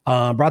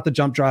 Brought the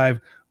jump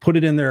drive, put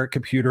it in their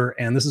computer.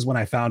 And this is when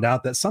I found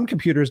out that some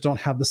computers don't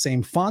have the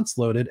same fonts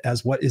loaded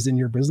as what is in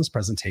your business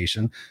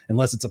presentation,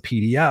 unless it's a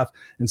PDF.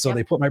 And so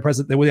they put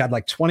we had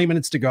like 20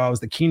 minutes to go. I was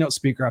the keynote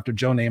speaker after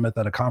Joe Namath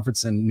at a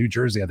conference in New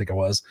Jersey, I think it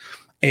was.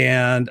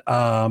 And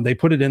they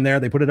put it in there,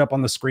 they put it up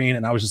on the screen.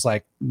 And I was just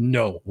like,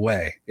 no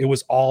way. It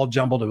was all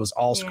jumbled. It was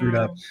all screwed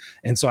up.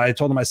 And so I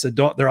told them, I said,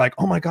 they're like,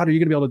 oh my God, are you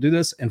gonna be able to do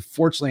this? And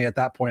fortunately at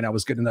that point, I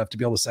was good enough to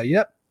be able to say,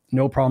 yep,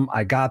 no problem.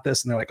 I got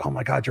this. And they're like, oh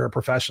my God, you're a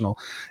professional.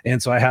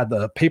 And so I had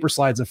the paper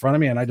slides in front of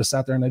me, and I just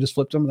sat there and I just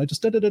flipped them, and I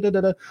just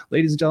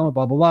ladies and gentlemen,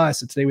 blah, blah, blah. I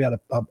said, today we had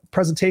a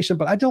presentation,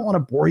 but I don't want to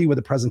bore you with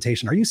a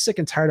presentation. Are you sick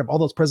and tired of all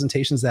those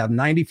presentations that have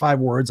 95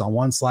 words on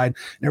one slide?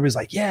 And everybody's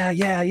like,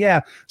 yeah.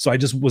 So I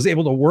just was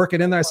able to work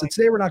it in there. I said,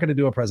 today we're not going to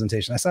do a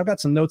presentation. I said, I've got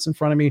some notes in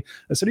front of me.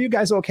 I said, are you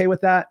guys okay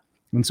with that?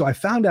 And so I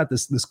found out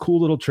this cool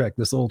little trick.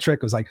 This little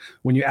trick was like,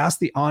 when you ask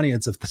the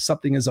audience if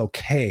something is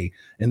okay,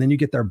 and then you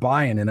get their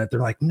buy-in in it, they're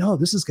like, no,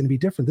 this is going to be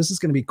different. This is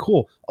going to be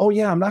cool. Oh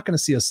yeah, I'm not going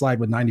to see a slide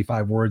with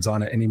 95 words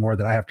on it anymore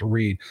that I have to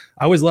read.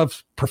 I always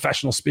love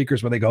professional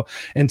speakers where they go,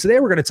 and today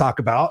we're going to talk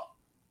about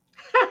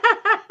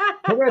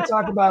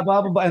blah,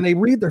 blah, blah. And they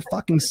read their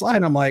fucking slide.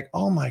 And I'm like,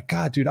 oh my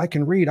God, dude, I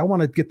can read. I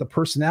want to get the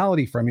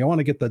personality from you. I want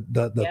to get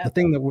the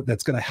thing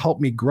that's going to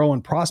help me grow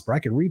and prosper. I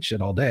can read shit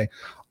all day.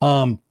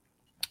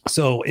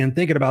 So in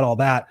thinking about all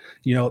that,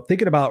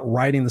 thinking about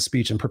writing the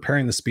speech and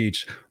preparing the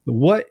speech,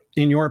 what,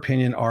 in your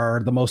opinion,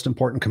 are the most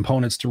important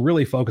components to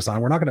really focus on?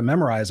 We're not going to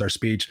memorize our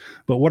speech,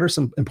 but what are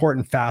some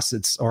important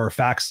facets or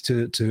facts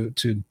to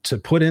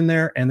put in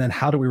there? And then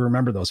how do we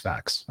remember those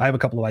facts? I have a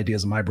couple of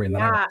ideas in my brain.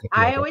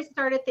 I always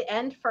start at the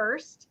end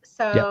first.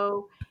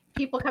 So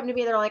people come to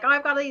me, they're like, oh,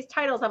 I've got all these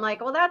titles. I'm like,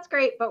 well, that's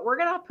great, but we're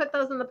going to put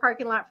those in the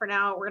parking lot for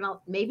now.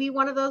 Maybe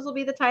one of those will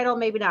be the title,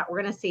 maybe not.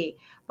 We're going to see.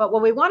 But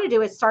what we want to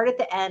do is start at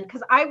the end,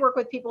 because I work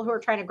with people who are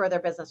trying to grow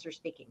their business through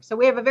speaking. So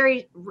we have a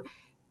very,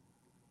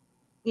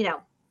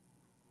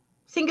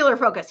 singular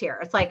focus here.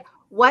 It's like,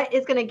 what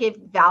is going to give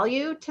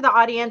value to the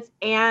audience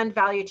and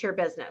value to your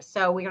business?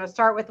 So we're going to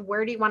start with,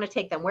 where do you want to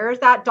take them? Where is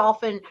that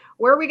dolphin?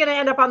 Where are we going to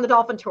end up on the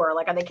dolphin tour?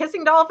 Like, are they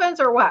kissing dolphins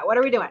or what? What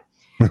are we doing?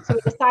 So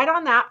we decide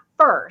on that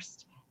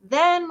first.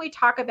 Then we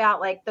talk about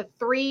like the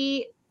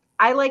 3.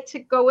 I like to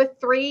go with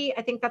 3.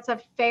 I think that's a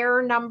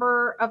fair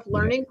number of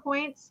learning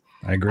points.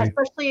 I agree.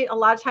 Especially a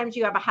lot of times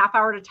you have a half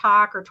hour to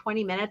talk or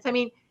 20 minutes. I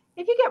mean,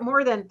 if you get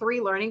more than 3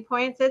 learning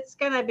points,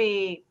 you're going to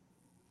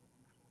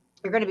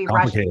be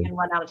rushing and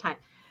run out of time.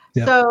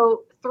 Yep.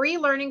 So 3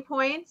 learning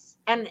points,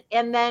 and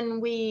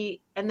then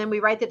we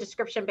write the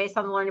description based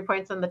on the learning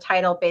points and the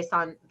title based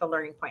on the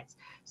learning points.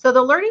 So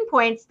the learning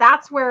points,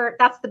 that's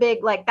the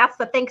big, like, that's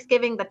the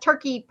Thanksgiving, the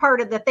turkey part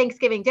of the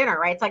Thanksgiving dinner,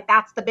 right? It's like,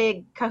 that's the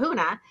big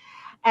kahuna.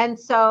 And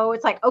so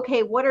it's like,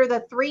 okay, what are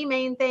the 3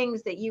 main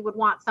things that you would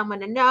want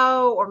someone to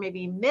know, or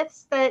maybe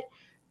myths that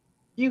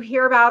you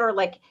hear about, or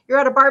like you're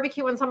at a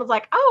barbecue and someone's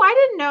like, oh, I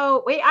didn't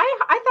know. Wait, I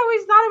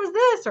always thought it was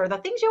this, or the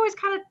things you always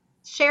kind of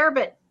share,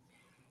 but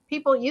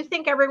you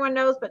think everyone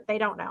knows, but they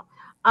don't know.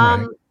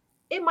 Right.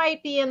 It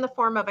might be in the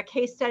form of a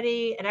case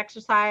study, an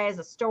exercise,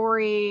 a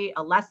story,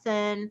 a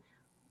lesson.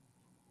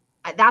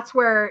 That's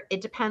where it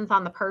depends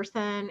on the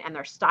person and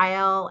their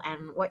style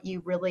and what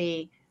you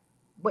really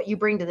what you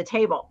bring to the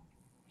table.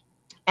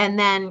 And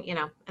then, you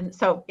know, and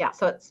so, yeah,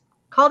 so it's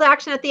call to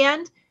action at the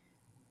end,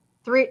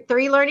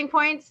 three learning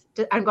points.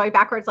 I'm going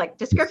backwards, like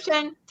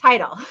description,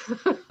 title.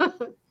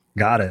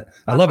 Got it.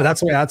 I love it.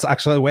 That's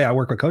actually the way I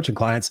work with coaching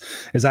clients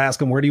is I ask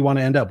them, where do you want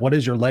to end up? What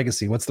is your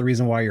legacy? What's the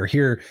reason why you're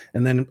here?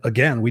 And then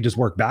again, we just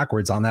work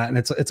backwards on that. And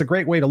it's a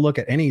great way to look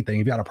at anything.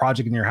 If you got a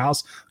project in your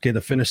house, okay,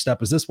 the finished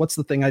step is this. What's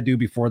the thing I do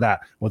before that?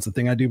 What's the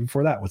thing I do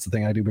before that? What's the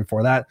thing I do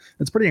before that?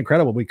 It's pretty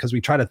incredible because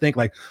we try to think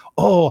like,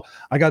 oh,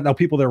 I got now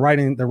people they're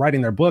writing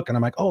their book. And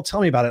I'm like, oh,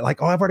 tell me about it.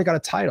 Like, oh, I've already got a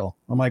title.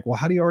 I'm like, well,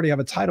 how do you already have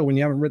a title when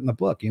you haven't written the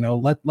book? You know,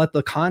 let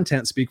the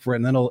content speak for it,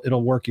 and then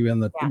it'll work you in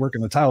the work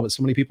in the title. But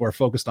so many people are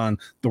focused on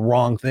the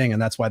wrong thing,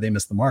 and that's why they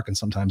miss the mark. And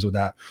sometimes with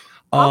that,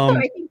 also,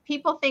 I think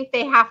people think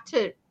they have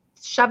to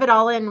shove it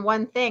all in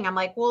one thing. I'm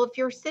like, well, if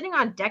you're sitting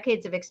on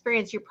decades of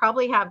experience, you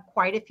probably have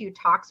quite a few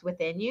talks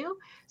within you.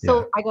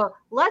 So I go,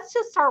 let's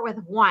just start with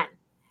one,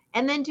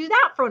 and then do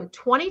that for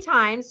 20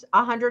 times,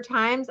 100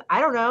 times.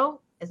 I don't know,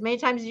 as many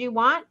times as you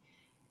want.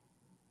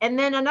 And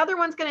then another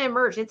one's going to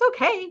emerge. It's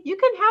okay. You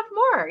can have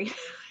more,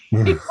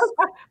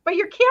 but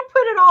you can't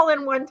put it all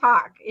in one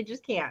talk. It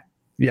just can't.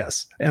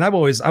 Yes. And I've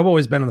always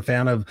been a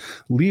fan of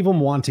leave them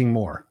wanting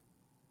more.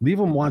 Leave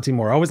them wanting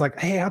more. Always like,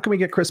 hey, how can we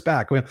get Chris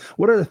back?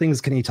 What other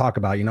things can he talk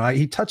about? You know,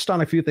 he touched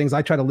on a few things.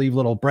 I try to leave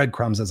little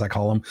breadcrumbs, as I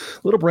call them,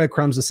 little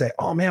breadcrumbs to say,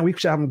 oh man, we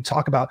should have him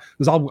talk about,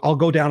 because I'll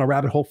go down a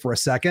rabbit hole for a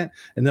second.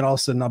 And then all of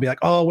a sudden I'll be like,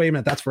 oh, wait a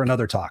minute, that's for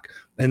another talk.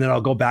 And then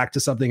I'll go back to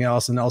something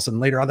else. And all of a sudden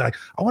later on, they're like,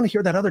 I want to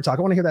hear that other talk.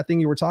 I want to hear that thing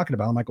you were talking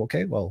about. I'm like,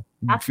 okay, well,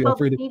 that's feel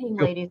free seeding,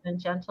 ladies and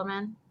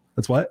gentlemen.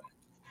 That's what?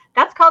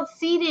 That's called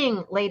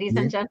seeding, ladies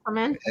and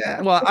gentlemen.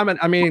 Yeah, well, I'm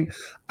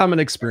an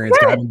experienced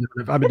guy.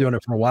 I've been doing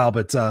it for a while,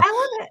 but I love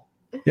it.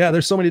 Yeah,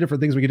 there's so many different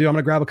things we can do. I'm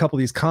going to grab a couple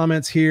of these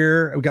comments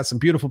here. We got some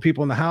beautiful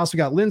people in the house. We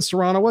got Lynn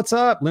Serrano. What's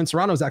up? Lynn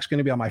Serrano is actually going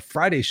to be on my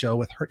Friday show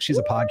with her. She's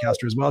a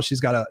podcaster as well. She's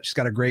got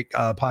a great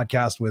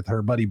podcast with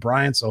her buddy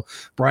Brian. So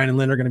Brian and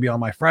Lynn are going to be on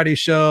my Friday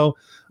show.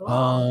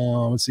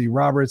 Let's see.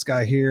 Robert's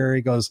guy here.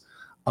 He goes,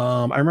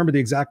 I remember the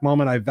exact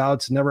moment I vowed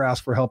to never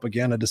ask for help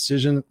again. A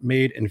decision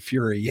made in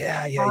fury.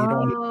 Yeah. You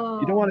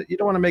don't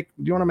want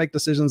to make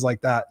decisions like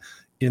that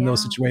in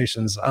those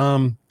situations.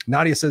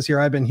 Nadia says here,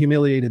 I've been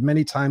humiliated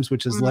many times,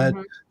 which has led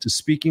to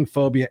speaking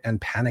phobia and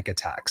panic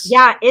attacks.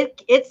 Yeah,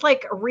 it's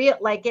like real,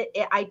 like it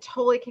I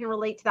totally can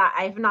relate to that.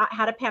 I've not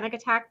had a panic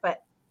attack,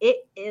 but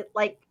it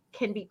like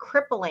can be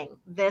crippling.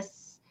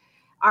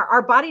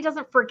 Our body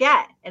doesn't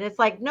forget, and it's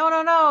like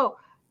no,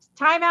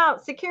 time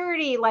out,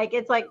 security, like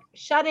it's like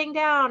shutting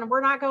down.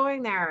 We're not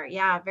going there.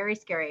 Yeah, very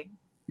scary.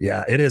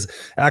 Yeah, it is.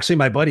 Actually,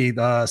 my buddy,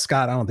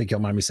 Scott, I don't think he'll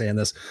mind me saying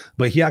this,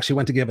 but he actually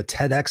went to give a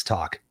TEDx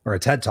talk or a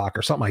TED talk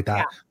or something like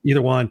that,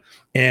 either one.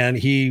 And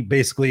he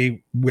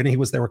basically, when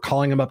they were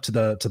calling him up to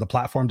the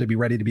platform to be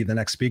ready to be the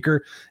next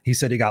speaker, he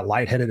said he got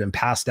lightheaded and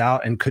passed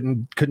out and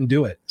couldn't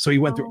do it. So he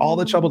went through all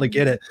the trouble to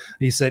get it.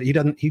 He said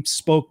he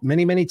spoke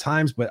many, many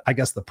times, but I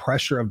guess the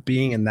pressure of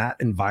being in that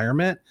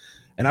environment.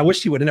 And I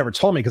wish he would have never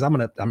told me, because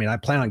I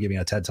plan on giving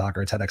a TED talk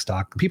or a TEDx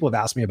talk. People have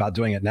asked me about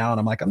doing it now. And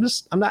I'm like, I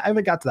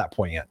haven't got to that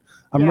point yet.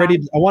 I'm ready.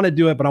 I want to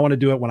do it, but I want to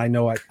do it when I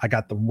know I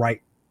got the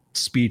right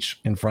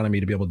speech in front of me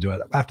to be able to do it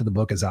after the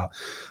book is out.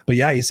 But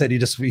yeah, he said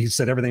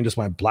everything just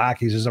went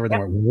black. Everything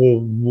went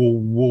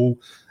whoa.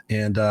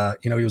 And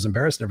he was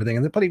embarrassed and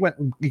everything. But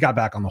he got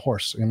back on the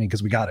horse. I mean,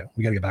 because we got to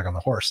get back on the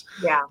horse.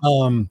 Yeah.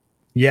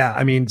 Yeah,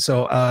 I mean,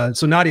 so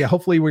Nadia,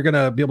 hopefully we're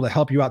gonna be able to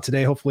help you out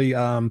today. Hopefully,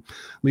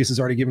 Lisa's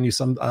already given you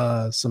some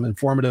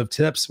informative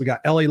tips. We got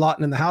Ellie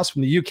Lawton in the house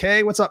from the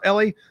UK. What's up,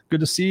 Ellie?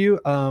 Good to see you.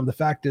 The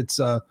fact it's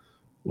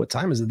what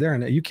time is it there in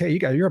the UK?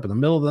 You're up in the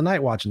middle of the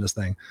night watching this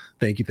thing.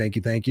 Thank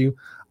you.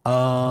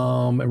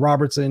 And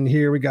Robert's in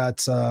here. We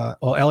got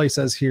Ellie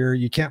says here,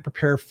 you can't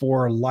prepare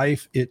for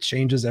life. It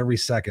changes every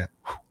second.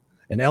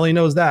 And Ellie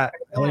knows that.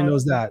 Ellie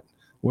knows that.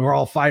 We're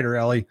all fighter,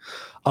 Ellie.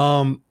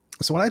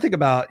 So when I think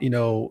about,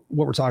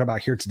 what we're talking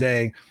about here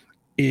today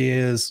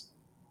is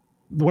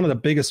one of the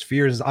biggest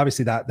fears is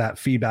obviously that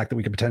feedback that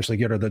we could potentially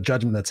get, or the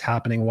judgment that's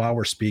happening while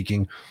we're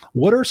speaking.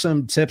 What are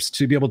some tips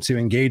to be able to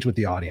engage with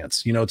the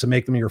audience, to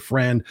make them your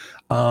friend,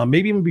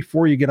 maybe even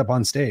before you get up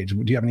on stage?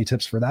 Do you have any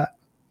tips for that?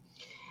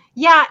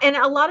 Yeah. And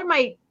a lot of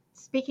my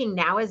speaking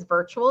now is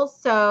virtual.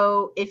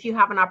 So if you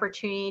have an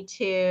opportunity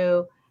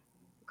to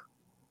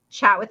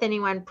chat with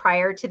anyone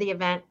prior to the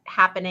event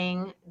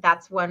happening,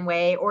 that's one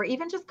way, or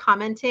even just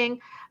commenting.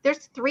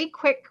 There's 3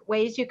 quick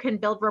ways you can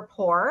build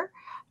rapport.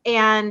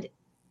 And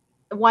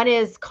one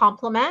is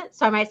compliment.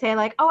 So I might say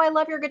like, oh, I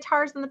love your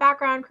guitars in the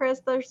background,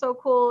 Chris. They're so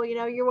cool.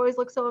 You always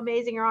look so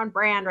amazing. You're on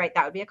brand, right?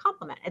 That would be a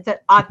compliment. It's an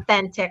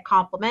authentic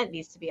compliment. It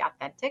needs to be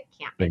authentic.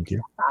 Can't make stuff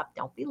up.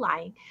 Don't be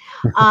lying.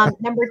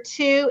 Number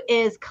 2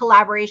 is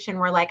collaboration.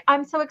 We're like,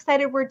 I'm so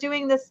excited. We're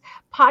doing this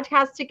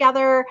podcast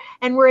together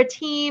and we're a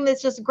team.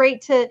 It's just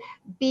great to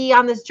be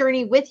on this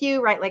journey with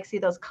you, right? Like see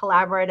those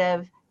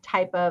collaborative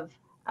type of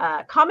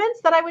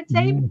comments that I would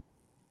say.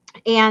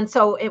 And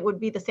so it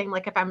would be the same,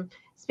 like if I'm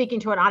speaking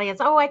to an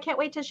audience, oh, I can't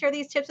wait to share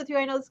these tips with you.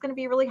 I know this is going to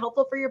be really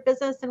helpful for your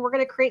business and we're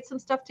going to create some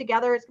stuff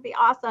together. It's going to be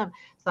awesome.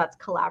 So that's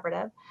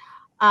collaborative.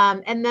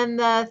 And then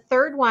the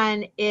third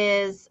one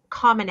is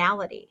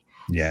commonality.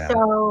 Yeah.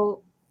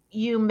 So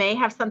you may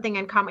have something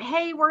in common.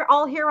 Hey, we're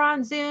all here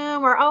on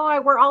Zoom, or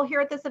we're all here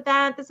at this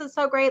event. This is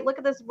so great. Look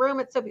at this room.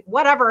 It's so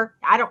whatever.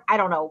 I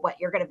don't know what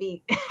you're going to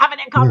be having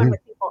in common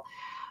with people.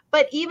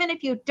 But even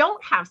if you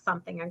don't have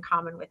something in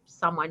common with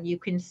someone, you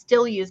can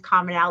still use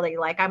commonality.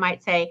 Like I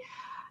might say,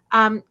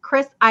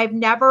 Chris, I've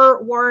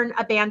never worn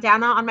a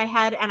bandana on my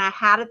head and a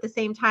hat at the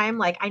same time.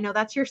 Like, I know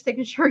that's your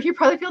signature. You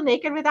probably feel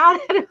naked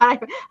without it.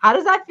 How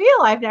does that feel?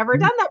 I've never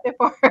done that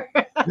before.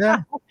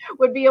 Yeah.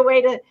 Would be a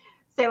way to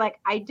say, like,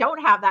 I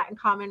don't have that in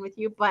common with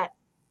you, but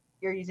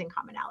you're using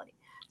commonality.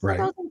 So Right.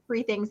 those are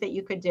 3 things that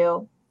you could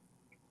do.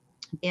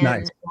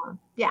 Nice.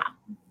 Yeah.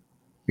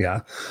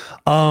 Yeah.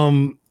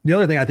 The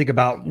other thing I think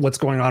about what's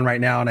going on right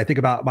now, and I think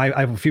about I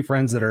have a few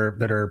friends that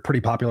are pretty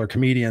popular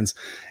comedians,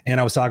 and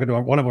I was talking to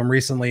one of them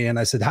recently, and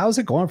I said, "How's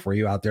it going for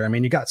you out there? I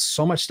mean, you got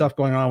so much stuff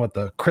going on with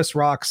the Chris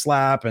Rock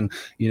slap and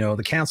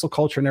the cancel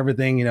culture and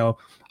everything,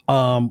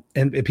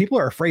 and people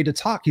are afraid to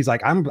talk." He's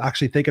like, "I'm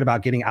actually thinking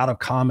about getting out of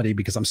comedy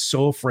because I'm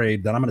so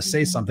afraid that I'm going to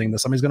say something that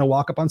somebody's going to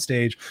walk up on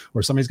stage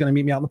or somebody's going to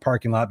meet me out in the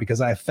parking lot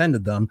because I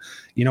offended them."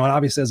 And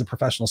obviously as a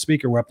professional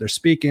speaker, we're up there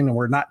speaking and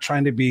we're not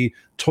trying to be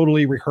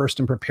totally rehearsed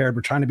and prepared.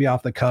 We're trying to be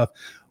off the cuff.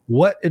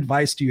 What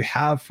advice do you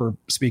have for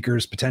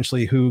speakers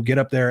potentially who get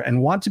up there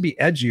and want to be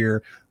edgier,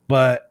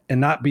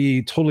 and not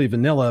be totally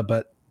vanilla,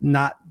 but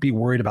not be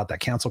worried about that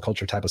cancel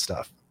culture type of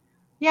stuff?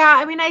 Yeah,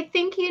 I mean, I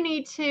think you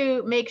need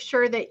to make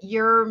sure that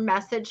your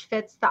message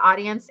fits the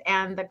audience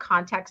and the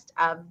context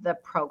of the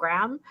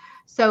program.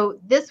 So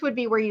this would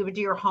be where you would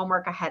do your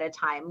homework ahead of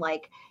time.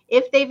 Like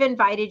if they've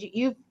invited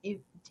you,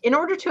 in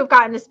order to have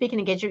gotten a speaking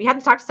engagement, you had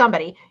to talk to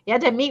somebody. You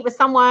had to meet with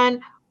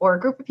someone or a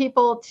group of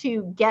people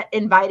to get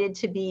invited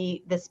to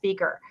be the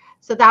speaker.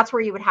 So that's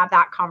where you would have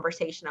that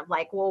conversation of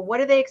like, well, what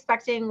are they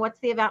expecting? What's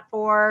the event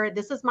for?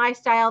 This is my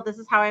style. This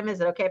is how I am. Is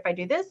it okay if I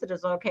do this? Is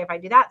it okay if I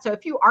do that? So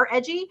if you are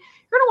edgy,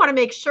 you're going to want to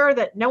make sure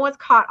that no one's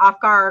caught off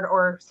guard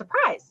or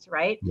surprised,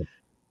 right?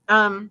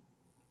 Yeah.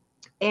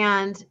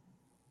 And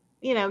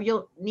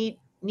you'll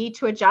need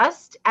to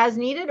adjust as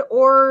needed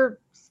or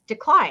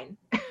decline.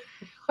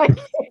 Like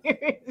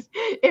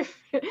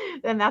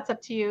then that's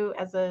up to you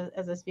as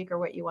a speaker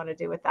what you want to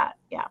do with that.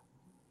 Yeah.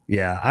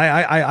 Yeah,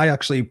 I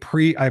actually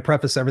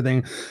preface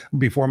everything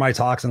before my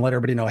talks and let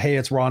everybody know, hey,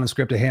 it's raw and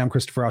scripted. Hey, I'm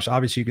Christopher Rausch.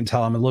 Obviously, you can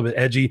tell I'm a little bit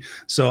edgy,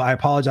 so I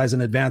apologize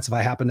in advance if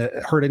I happen to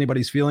hurt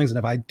anybody's feelings. And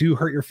if I do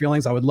hurt your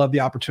feelings, I would love the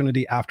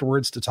opportunity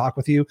afterwards to talk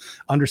with you,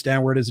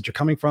 understand where it is that you're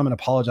coming from, and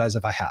apologize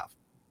if I have.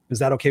 Is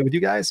that okay with you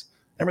guys?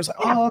 Everyone's like,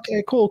 oh,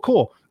 okay,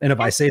 cool. And if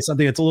I say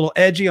something that's a little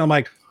edgy, I'm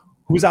like,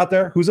 who's out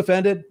there? Who's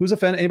offended?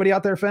 Anybody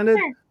out there offended?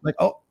 Sure. Like,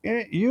 oh,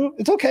 you,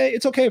 it's okay.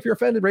 It's okay. If you're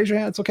offended, raise your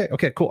hand. It's okay.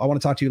 Okay, cool. I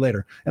want to talk to you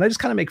later. And I just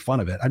kind of make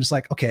fun of it. I'm just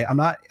like, okay, I'm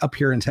not up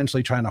here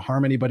intentionally trying to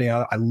harm anybody.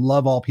 I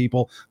love all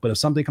people, but if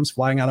something comes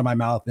flying out of my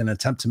mouth in an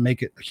attempt to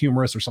make it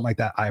humorous or something like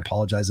that, I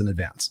apologize in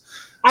advance.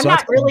 I'm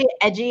not really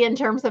edgy in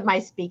terms of my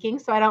speaking,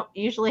 so I don't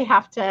usually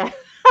have to.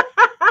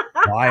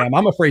 Well, I am.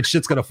 I'm afraid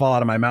shit's going to fall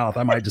out of my mouth.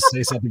 I might just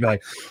say something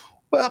like,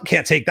 well,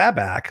 can't take that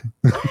back.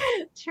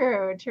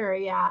 True.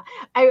 Yeah.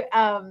 I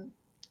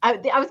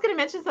was going to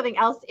mention something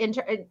else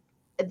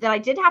that I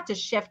did have to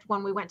shift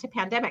when we went to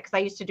pandemic, because I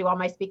used to do all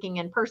my speaking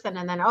in person,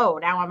 and then now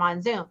I'm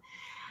on Zoom,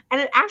 and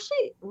I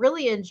actually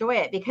really enjoy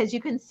it because you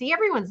can see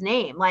everyone's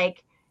name,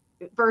 like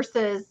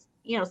versus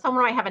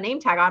someone might have a name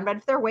tag on, but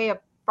if they're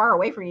far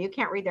away from you, you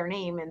can't read their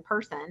name in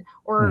person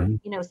or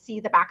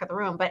see the back of the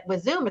room. But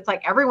with Zoom, it's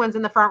like everyone's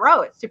in the front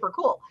row. It's super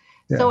cool.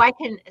 Yeah.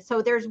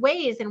 So there's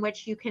ways in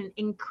which you can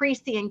increase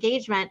the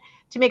engagement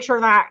to make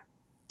sure that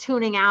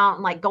tuning out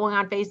and like going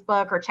on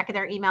Facebook or checking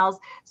their emails.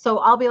 So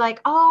I'll be like,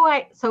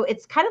 so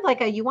it's kind of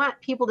like you want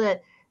people to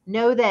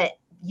know that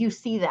you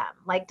see them.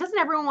 Like, doesn't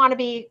everyone want to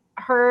be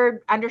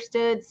heard,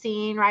 understood,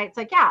 seen, right? It's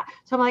like, yeah.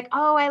 So I'm like,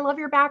 oh, I love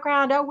your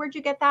background. Oh, where'd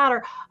you get that?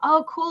 Or,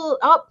 oh, cool.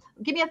 Oh,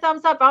 give me a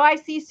thumbs up. Oh, I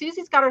see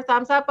Susie's got her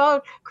thumbs up. Oh,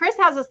 Chris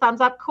has his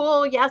thumbs up.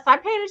 Cool. Yes, I'm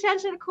paying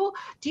attention. Cool.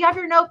 Do you have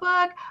your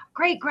notebook?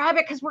 Great. Grab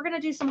it because we're going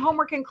to do some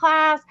homework in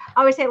class.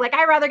 I always say, like,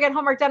 I'd rather get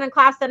homework done in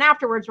class than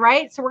afterwards,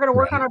 right? So we're going to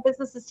work on our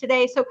businesses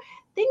today. So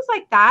things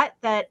like that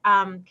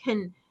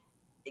can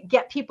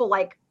get people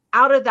like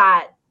out of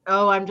that,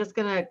 oh, I'm just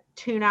going to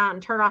tune out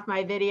and turn off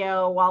my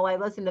video while I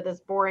listen to this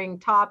boring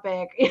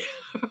topic.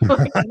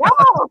 Like,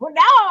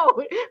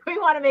 no, we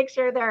want to make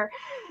sure they're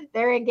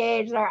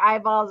engaged, their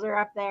eyeballs are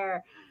up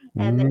there,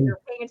 and they're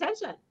paying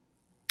attention.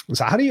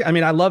 So how do you,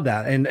 I love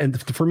that.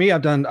 And for me,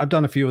 I've done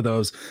a few of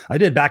those. I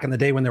did back in the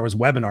day when there was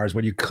webinars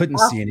where you couldn't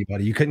see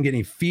anybody. You couldn't get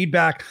any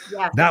feedback.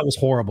 Yes. That was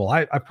horrible.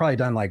 I've probably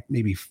done like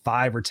maybe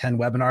 5 or 10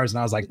 webinars. And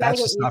I was like,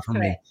 that's just not for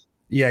me.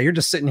 Yeah. You're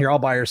just sitting here all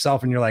by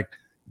yourself and you're like,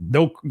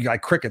 no,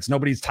 like crickets,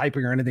 nobody's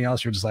typing or anything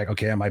else. You're just like,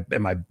 okay, am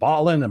I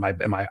balling? Am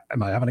I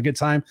having a good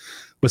time?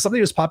 But something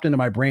just popped into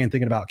my brain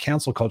thinking about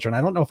cancel culture. And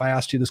I don't know if I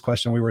asked you this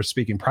question. We were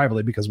speaking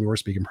privately because we were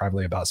speaking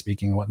privately about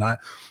speaking and whatnot.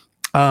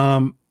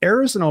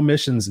 Errors and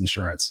omissions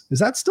insurance. Is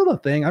that still a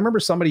thing? I remember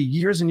somebody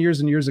years and years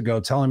and years ago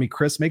telling me,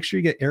 Chris, make sure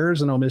you get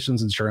errors and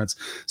omissions insurance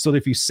so that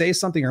if you say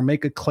something or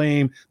make a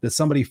claim that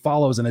somebody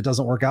follows and it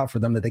doesn't work out for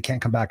them, that they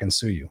can't come back and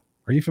sue you.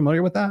 Are you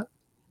familiar with that?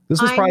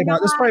 This was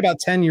probably about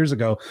 10 years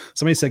ago.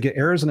 Somebody said, get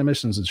errors and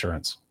omissions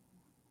insurance.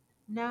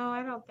 No,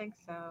 I don't think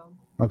so.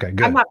 Okay,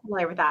 good. I'm not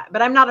familiar with that,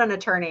 but I'm not an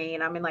attorney.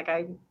 And I mean, like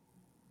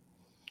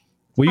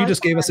well, you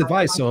just gave us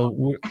advice,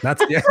 so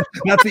that's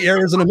the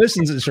errors and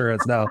omissions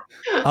insurance. Now,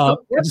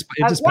 it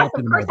just popped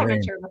into my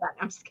brain.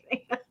 I'm just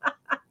kidding.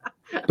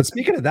 But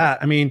speaking of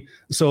that, I mean,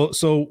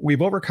 so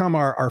we've overcome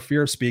our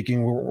fear of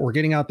speaking. We're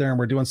getting out there and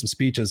we're doing some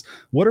speeches.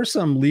 What are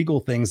some legal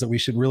things that we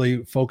should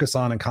really focus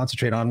on and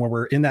concentrate on when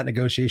we're in that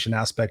negotiation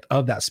aspect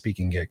of that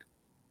speaking gig?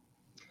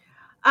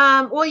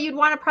 Well, you'd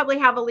want to probably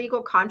have a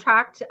legal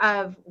contract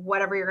of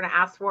whatever you're going to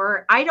ask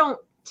for. I don't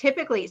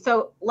typically,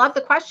 so love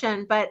the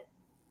question, but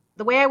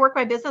the way I work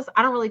my business,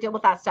 I don't really deal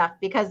with that stuff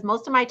because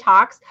most of my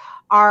talks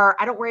I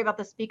don't worry about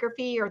the speaker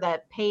fee or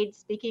the paid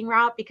speaking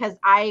route because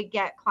I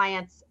get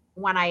clients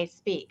when I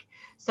speak.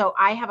 So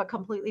I have a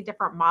completely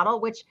different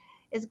model, which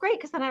is great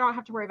because then I don't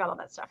have to worry about all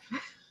that stuff.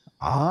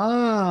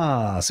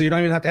 So you don't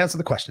even have to answer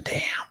the question.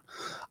 Damn.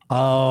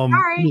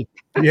 Sorry.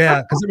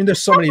 Yeah, because I mean,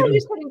 there's so many.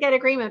 You couldn't get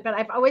agreement, but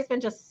I've always been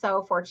just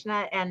so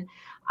fortunate, and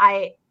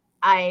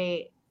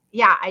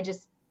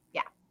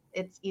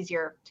it's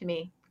easier to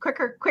me.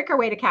 Quicker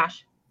way to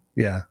cash.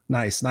 Yeah,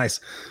 nice.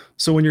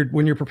 So when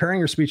you're preparing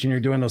your speech and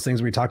you're doing those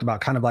things we talked about,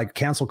 kind of like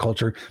cancel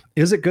culture,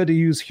 is it good to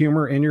use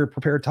humor in your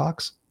prepared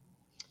talks?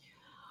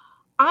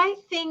 I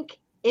think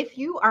if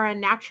you are a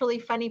naturally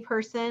funny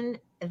person,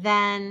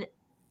 then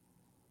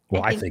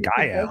I think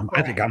I am.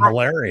 I think I'm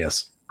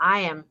hilarious.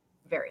 I am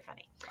very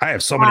funny. I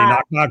have so many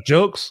knock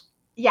jokes.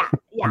 Yeah.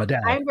 I'm a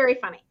dad. I'm very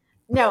funny.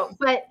 No,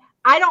 but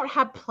I don't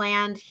have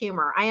planned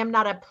humor. I am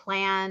not a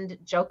planned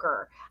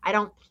joker. I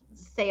don't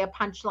say a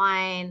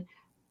punchline.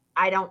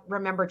 I don't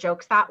remember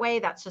jokes that way.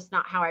 That's just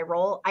not how I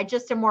roll. I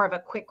just am more of a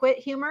quick wit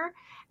humor.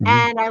 Mm-hmm.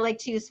 And I like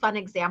to use fun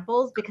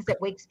examples because it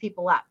wakes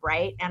people up,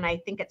 right? And I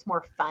think it's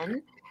more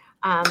fun.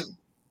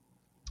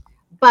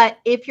 But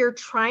if you're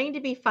trying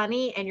to be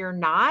funny and you're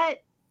not,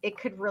 it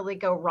could really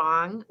go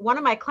wrong. One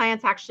of my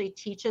clients actually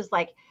teaches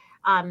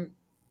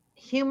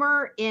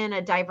humor in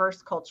a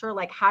diverse culture,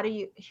 like how do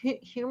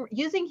you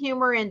using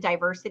humor in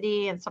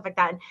diversity and stuff like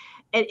that.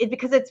 And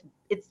because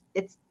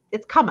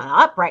it's coming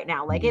up right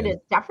now. Like it is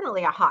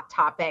definitely a hot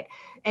topic.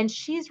 And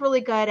she's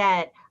really good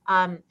at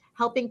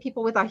helping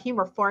people with a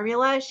humor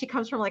formula. She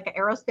comes from like an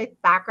aerospace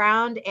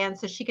background. And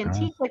so she can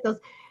teach like those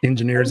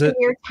engineer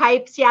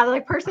types. Yeah.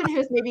 Like person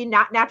who's maybe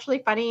not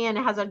naturally funny and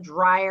has a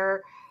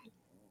drier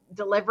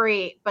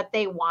delivery, but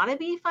they want to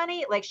be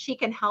funny. Like she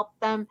can help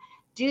them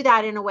do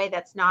that in a way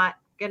that's not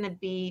going to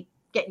be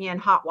getting you in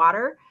hot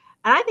water.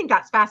 And I think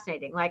that's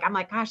fascinating. Like, I'm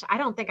like, gosh, I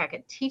don't think I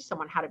could teach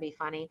someone how to be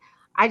funny.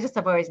 I just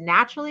have always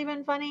naturally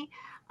been funny.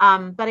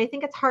 But I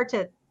think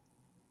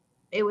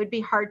it would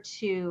be hard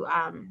to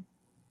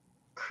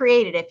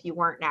create it if you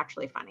weren't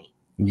naturally funny.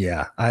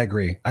 Yeah, I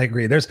agree.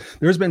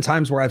 There's been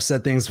times where I've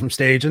said things from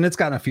stage and it's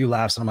gotten a few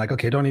laughs and I'm like,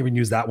 okay, don't even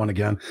use that one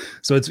again.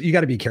 So you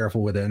got to be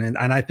careful with it. And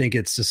I think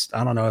it's just,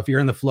 I don't know, if you're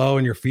in the flow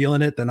and you're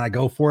feeling it, then I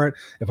go for it.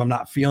 If I'm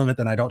not feeling it,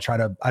 then I don't try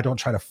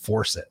to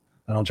force it.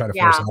 I don't try to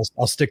force it.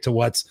 I'll stick to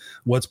what's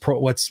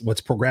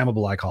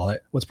programmable. I call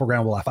it what's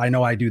programmable. If I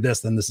know I do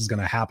this, then this is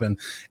going to happen.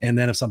 And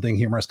then if something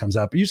humorous comes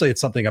up, usually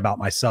it's something about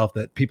myself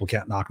that people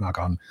can't knock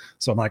on.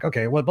 So I'm like,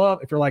 okay, well,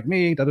 if you're like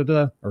me,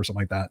 or something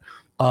like that,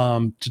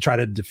 to try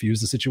to diffuse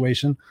the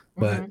situation.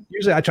 But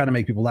usually I try to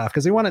make people laugh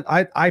because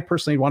I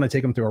personally want to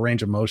take them through a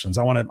range of emotions.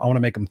 I want to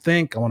make them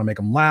think. I want to make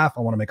them laugh. I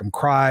want to make them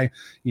cry.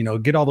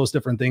 Get all those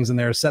different things in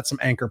there. Set some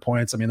anchor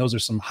points. I mean, those are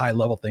some high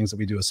level things that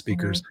we do as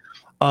speakers.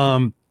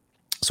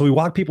 So we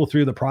walk people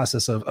through the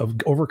process of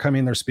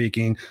overcoming their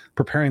speaking,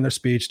 preparing their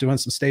speech, doing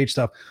some stage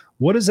stuff.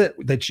 What is it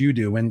that you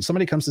do when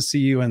somebody comes to see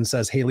you and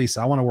says, hey,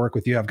 Lisa, I want to work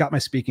with you. I've got my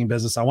speaking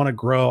business. I want to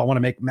grow. I want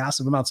to make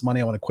massive amounts of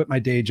money. I want to quit my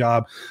day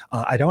job.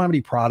 I don't have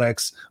any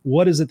products.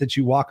 What is it that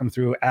you walk them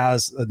through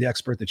as the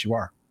expert that you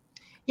are?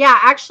 Yeah,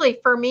 actually,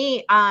 for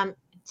me,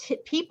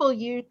 people,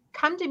 you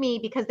come to me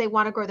because they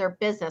want to grow their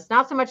business,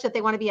 not so much that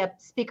they want to be a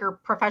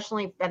speaker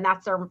professionally and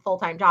that's their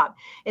full-time job.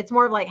 It's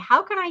more of like,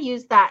 how can I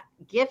use that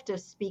gift of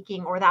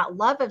speaking or that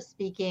love of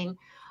speaking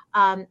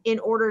in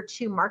order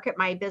to market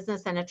my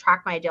business and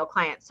attract my ideal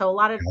clients? So a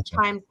lot of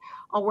times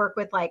I'll work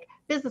with like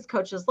business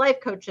coaches,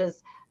 life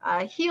coaches,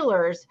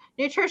 healers,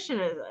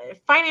 nutritionists,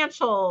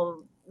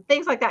 financial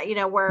things like that,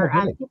 where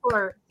people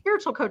are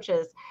spiritual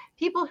coaches,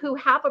 people who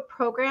have a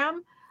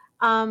program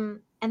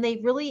and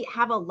they really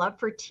have a love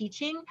for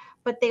teaching,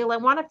 but they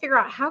want to figure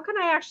out how can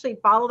I actually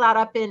bottle that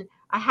up in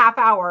a half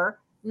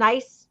hour,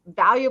 nice,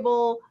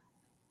 valuable,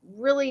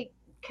 really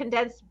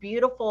condensed,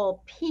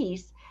 beautiful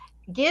piece,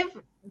 give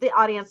the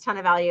audience a ton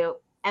of value,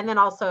 and then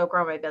also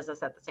grow my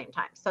business at the same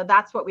time. So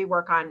that's what we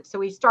work on. So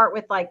we start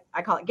with I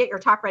call it get your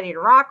talk ready to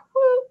rock,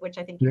 which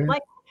I think you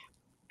like,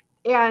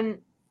 and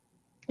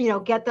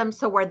get them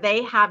so where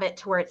they have it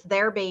to where it's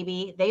their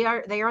baby. They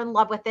are in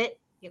love with it.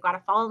 You got to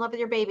fall in love with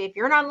your baby. If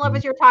you're not in love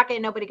with your talk,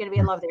 ain't nobody going to be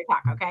in love with your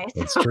talk. Okay.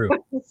 That's true.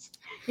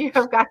 You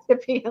have got to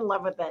be in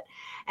love with it.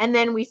 And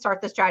then we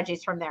start the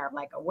strategies from there.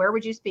 Like, where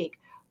would you speak?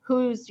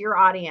 Who's your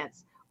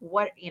audience?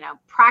 What,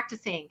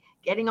 practicing,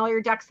 getting all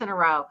your ducks in a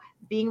row,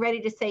 being ready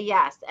to say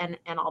yes, and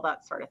all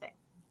that sort of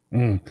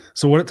thing.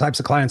 So what types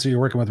of clients are you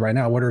working with right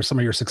now? What are some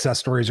of your success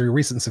stories or your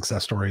recent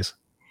success stories?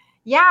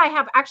 Yeah, I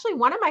have actually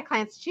one of my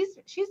clients. She's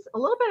a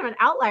little bit of an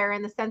outlier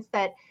in the sense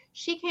that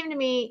she came to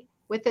me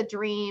with a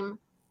dream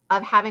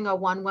of having a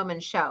one-woman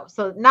show.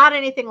 So not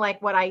anything like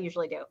what I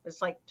usually do.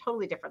 It's like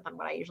totally different than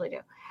what I usually do.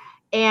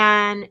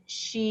 And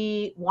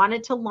she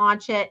wanted to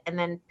launch it, and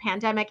then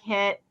pandemic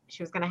hit.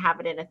 She was going to have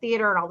it in a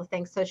theater and all the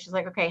things. So she's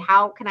like, okay,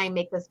 how can I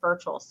make this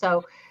virtual?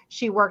 So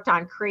she worked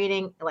on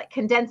creating, like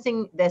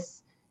condensing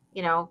this,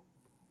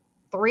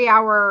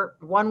 3-hour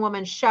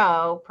one-woman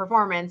show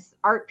performance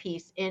art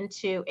piece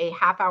into a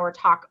half-hour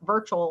talk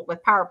virtual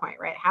with PowerPoint,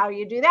 right? How do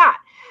you do that?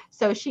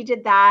 So she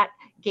did that,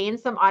 gained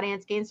some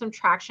audience, gained some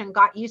traction,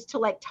 got used to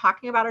like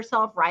talking about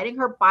herself, writing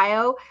her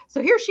bio.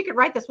 So here she could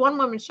write this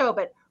one-woman show,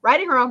 but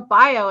writing her own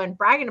bio and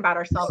bragging about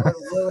herself was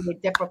really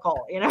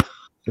difficult,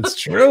 It's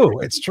true.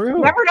 It's true.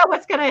 Never know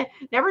what's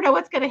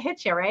gonna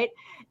hit you, right?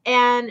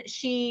 And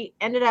she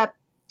ended up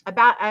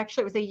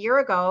it was a year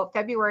ago,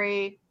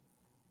 February.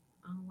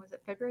 Was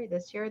it February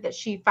this year that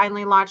she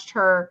finally launched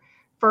her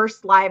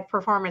first live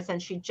performance,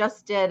 and she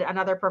just did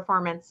another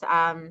performance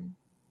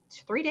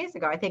 3 days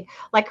ago, I think,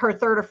 like her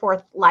third or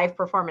fourth live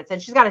performance.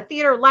 And she's got a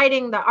theater,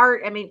 lighting, the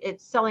art. I mean,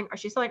 she's selling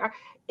art.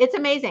 It's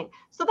amazing.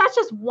 So that's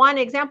just one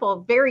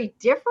example, very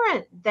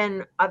different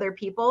than other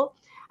people.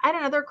 I had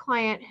another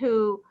client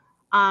who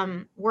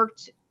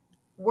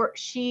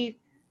she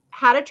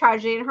had a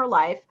tragedy in her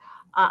life,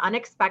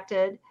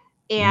 unexpected,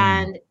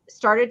 and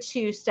started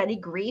to study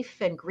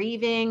grief and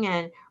grieving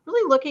and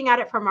really looking at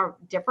it from a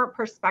different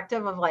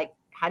perspective of like,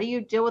 how do you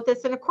deal with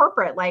this in a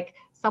corporate? Like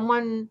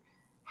someone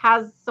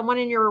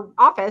in your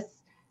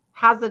office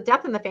has a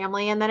death in the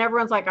family, and then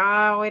everyone's like,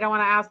 oh, we don't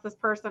want to ask this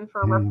person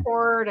for a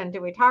report. And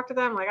do we talk to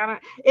them? Like,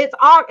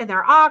 and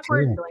they're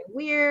awkward, feeling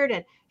weird.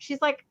 And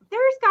she's like,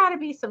 there's got to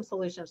be some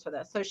solutions for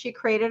this. So she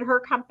created her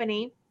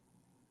company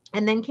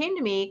and then came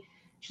to me.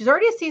 She's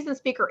already a seasoned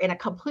speaker in a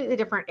completely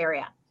different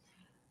area.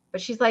 But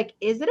she's like,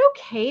 is it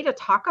okay to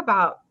talk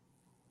about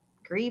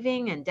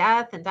grieving and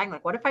death and dying?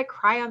 Like, what if I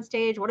cry on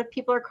stage? What if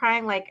people are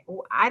crying? Like,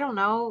 I don't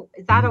know.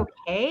 Is that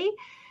okay?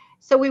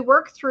 So we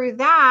work through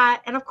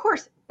that. And of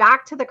course,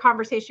 back to the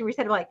conversation we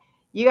said, like,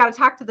 you got to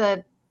talk to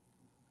the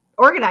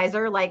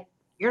organizer. Like,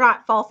 you're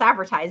not false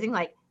advertising.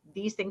 Like,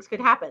 these things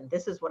could happen.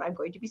 This is what I'm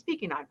going to be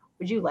speaking on.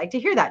 Would you like to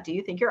hear that? Do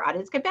you think your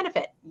audience could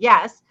benefit?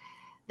 Yes.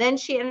 Then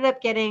she ended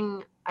up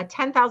getting a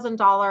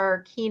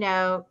 $10,000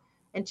 keynote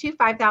and two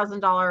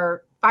 $5,000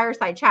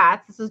 fireside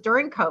chats. This is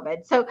during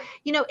COVID. So,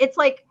 it's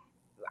like,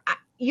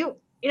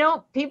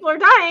 people are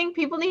dying.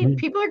 People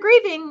are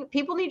grieving.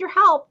 People need your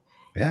help.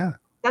 Yeah.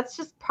 That's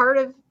just part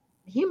of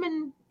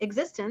human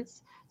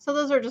existence. So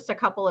those are just a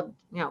couple of,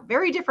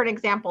 very different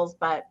examples,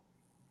 but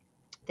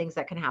things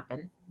that can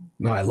happen.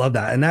 No, I love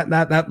that. And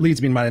that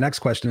leads me to my next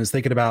question is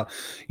thinking about,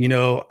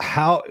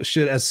 how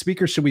as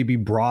speakers, should we be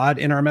broad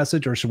in our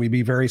message, or should we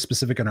be very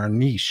specific in our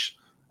niche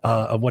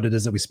of what it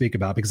is that we speak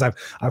about? Because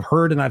I've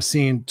heard and I've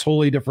seen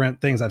totally different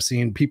things. I've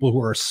seen people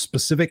who are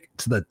specific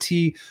to the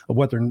T of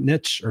what their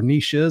niche or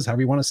niche is,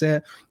 however you want to say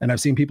it. And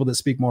I've seen people that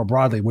speak more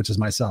broadly, which is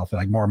myself,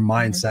 like more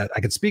mindset. I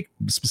could speak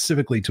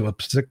specifically to a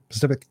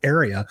specific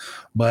area,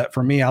 but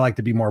for me, I like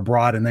to be more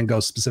broad and then go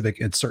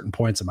specific at certain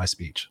points of my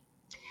speech.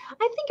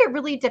 I think it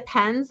really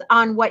depends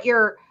on what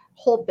your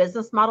whole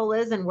business model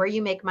is and where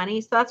you make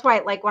money. So that's why,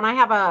 like, when I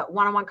have a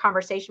one-on-one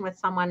conversation with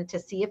someone to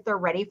see if they're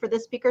ready for the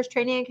Speakers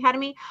Training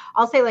Academy,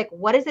 I'll say, like,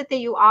 what is it that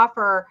you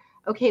offer?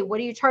 Okay, what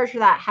do you charge for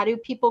that? How do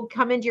people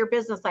come into your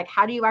business? Like,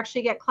 how do you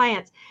actually get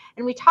clients?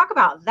 And we talk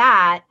about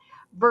that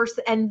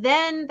and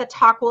then the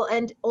talk will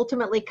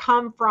ultimately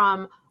come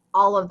from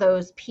all of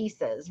those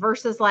pieces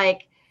versus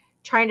like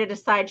trying to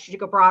decide, should you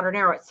go broad or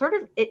narrow?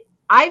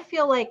 I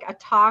feel like a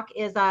talk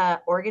is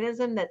a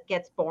organism that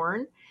gets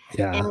born.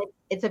 Yeah. And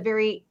it's a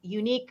very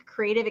unique,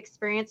 creative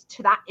experience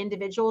to that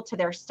individual, to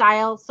their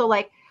style. So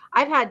like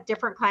I've had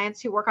different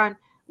clients who work on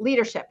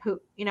leadership who,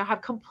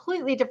 have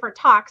completely different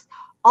talks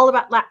all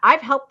about,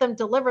 I've helped them not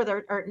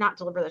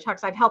deliver their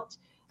talks. I've helped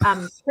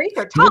create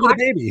their talk. Deliver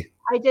the baby.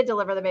 I did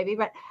deliver the baby,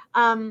 but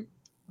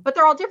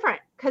they're all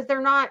different because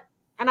they're not,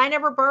 and I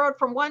never borrowed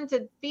from one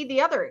to feed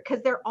the other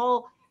because they're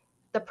all,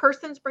 the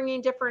person's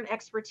bringing different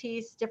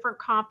expertise, different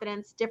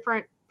confidence,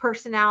 different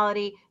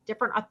personality,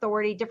 different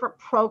authority, different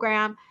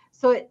program.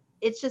 So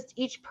it's just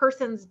each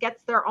person's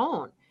gets their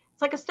own.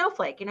 It's like a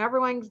snowflake,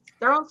 everyone's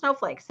their own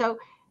snowflake. So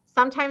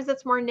sometimes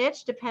it's more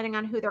niche depending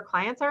on who their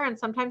clients are, and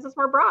sometimes it's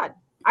more broad.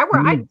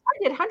 I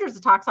did hundreds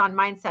of talks on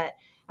mindset,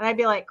 and I'd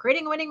be like,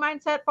 creating a winning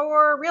mindset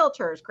for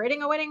realtors,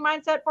 creating a winning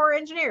mindset for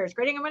engineers,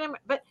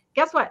 but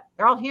guess what?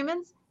 They're all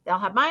humans. They all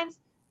have minds,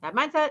 they have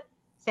mindset,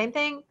 same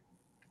thing,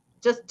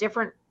 just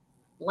different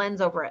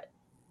lens over it.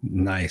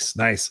 Nice.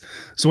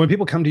 So when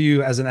people come to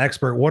you as an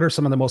expert, what are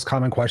some of the most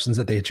common questions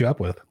that they hit you up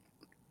with?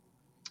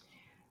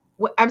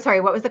 I'm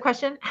sorry, what was the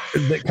question?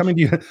 Coming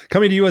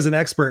to you as an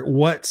expert,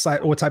 what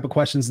type of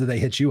questions do they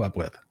hit you up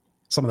with?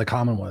 Some of the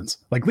common ones,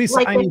 like,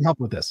 Lisa, I need help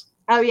with this.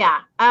 Oh yeah.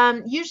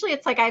 Usually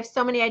it's like, I have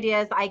so many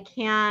ideas.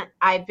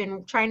 I've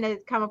been trying to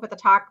come up with a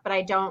talk, but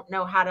I don't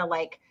know how to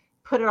like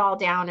put it all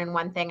down in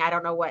one thing. I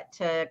don't know what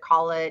to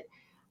call it.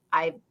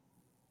 I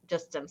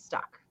just am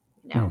stuck,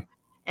 you know?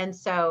 And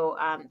so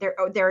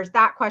there's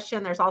that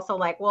question. There's also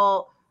like,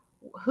 well,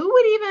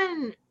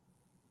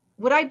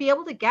 would I be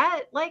able to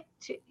get like,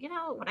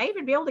 would I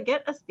even be able to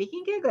get a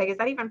speaking gig? Like, is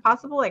that even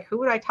possible? Like, who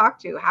would I talk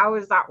to? How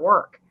does that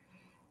work?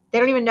 They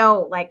don't even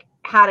know like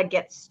how to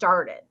get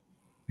started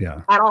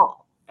at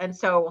all. And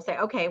so we'll say,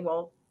 okay,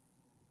 well,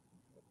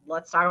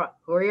 let's talk about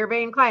who are your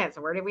main clients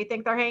and where do we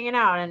think they're hanging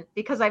out? And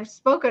because I've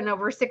spoken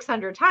over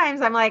 600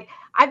 times, I'm like,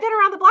 I've been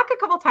around the block a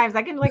couple times.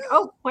 I can like,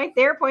 oh, point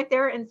there.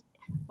 And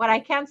what I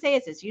can say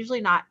is it's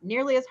usually not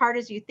nearly as hard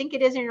as you think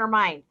it is in your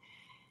mind.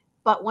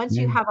 But once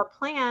you have a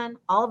plan,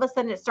 all of a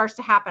sudden it starts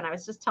to happen. I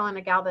was just telling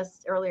a gal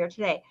this earlier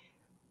today.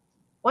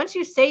 Once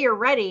you say you're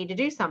ready to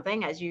do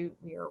something, as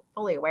you're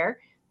fully aware,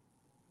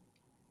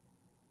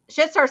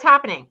 shit starts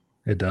happening.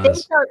 It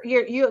does.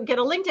 You get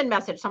a LinkedIn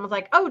message. Someone's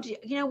like, oh,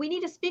 we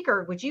need a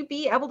speaker. Would you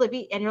be able to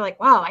be? And you're like,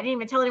 wow, I didn't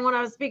even tell anyone I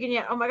was speaking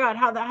yet. Oh my God,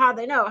 how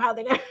they know?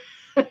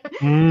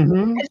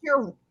 Because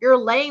you're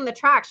laying the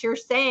tracks. You're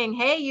saying,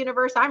 hey,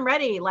 universe, I'm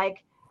ready.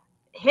 Like,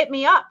 hit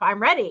me up.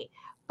 I'm ready.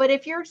 But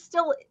if you're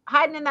still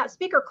hiding in that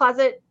speaker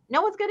closet,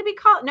 no one's going to be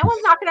called. No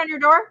one's knocking on your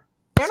door.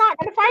 They're not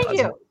going to find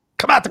you.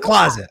 Come out the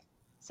closet.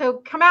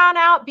 So come on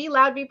out, be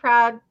loud, be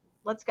proud.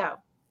 Let's go.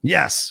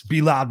 Yes.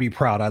 Be loud, be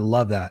proud. I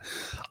love that.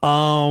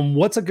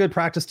 What's a good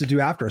practice to do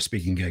after a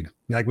speaking gig?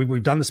 Like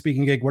we've done the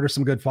speaking gig. What are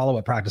some good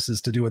follow-up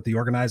practices to do with the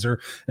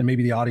organizer and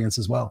maybe the audience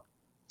as well?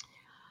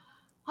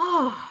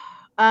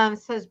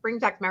 Says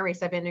brings back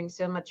memories. I've been doing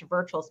so much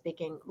virtual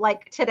speaking.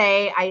 Like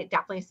today, I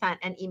definitely sent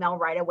an email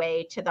right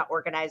away to the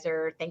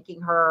organizer, thanking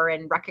her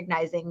and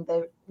recognizing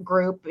the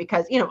group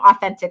because,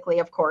 authentically,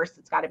 of course,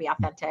 it's got to be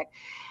authentic.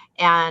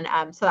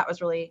 And so that was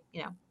really,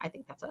 I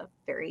think that's a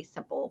very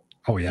simple.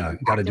 Oh yeah,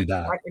 got to do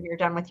that. Right when you're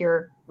done with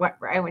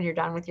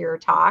your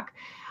talk.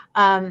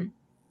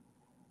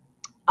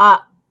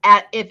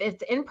 If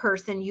it's in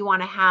person, you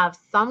want to have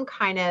some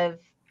kind of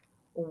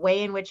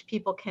way in which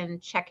people can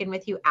check in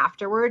with you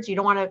afterwards. You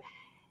don't want to.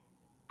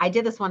 I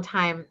did this one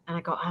time and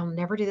I go, I'll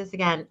never do this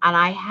again. And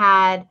I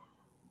had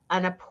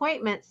an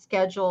appointment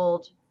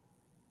scheduled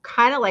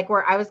kind of like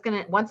where I was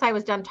once I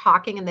was done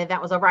talking and the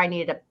event was over, I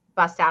needed to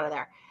bust out of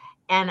there.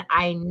 And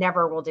I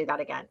never will do that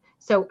again.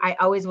 So I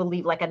always will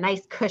leave like a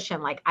nice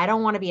cushion. Like, I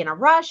don't want to be in a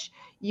rush.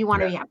 You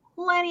want to have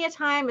plenty of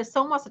time. If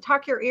someone wants to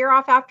talk your ear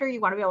off after, you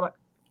want to be able to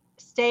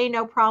stay,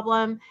 no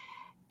problem.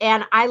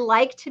 And I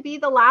like to be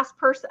the last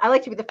person. I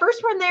like to be the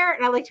first one there,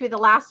 and I like to be the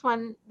last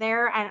one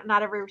there. And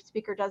not every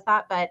speaker does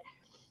that, but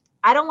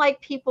I don't like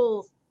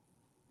people.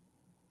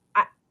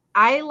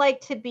 I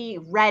like to be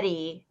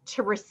ready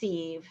to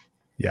receive.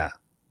 Yeah.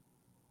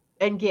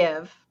 And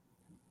give.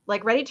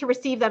 Like ready to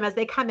receive them as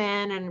they come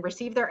in and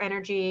receive their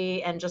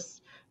energy and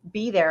just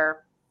be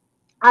there.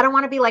 I don't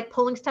want to be like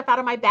pulling stuff out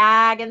of my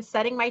bag and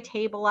setting my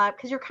table up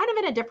because you're kind of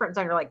in a different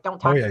zone. You're like, don't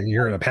talk. Oh yeah,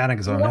 you're in a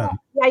panic zone now.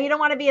 Yeah, you don't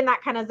want to be in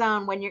that kind of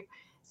zone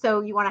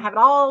so you want to have it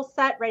all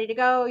set, ready to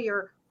go.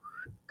 You're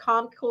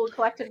calm, cool,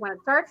 collected when it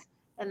starts.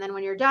 And then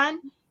when you're done,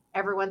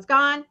 everyone's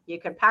gone.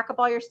 You can pack up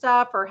all your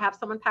stuff or have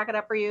someone pack it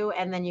up for you.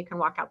 And then you can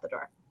walk out the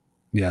door.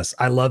 Yes,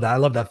 I love that. I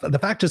love that. The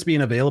fact just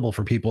being available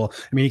for people.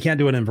 I mean, you can't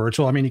do it in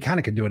virtual. I mean, you kind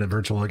of could do it in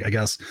virtual, I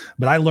guess.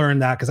 But I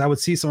learned that because I would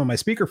see some of my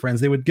speaker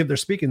friends, they would give their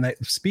speech and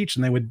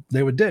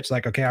they would ditch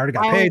like, okay, I already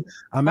got paid.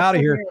 I'm out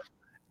of here.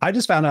 I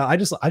just found out, I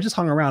just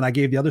hung around. I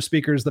gave the other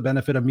speakers the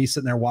benefit of me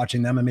sitting there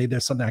watching them and maybe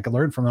there's something I could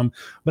learn from them.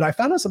 But I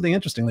found out something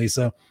interesting,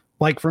 Lisa.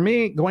 Like for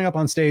me, going up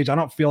on stage, I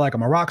don't feel like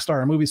I'm a rock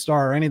star, a movie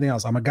star, or anything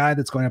else. I'm a guy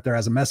that's going up there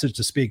as a message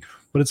to speak.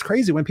 But it's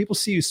crazy when people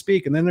see you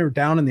speak and then they're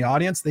down in the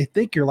audience, they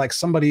think you're like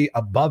somebody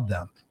above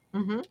them.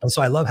 Mm-hmm. And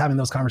so I love having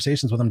those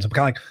conversations with them to be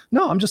kind of like,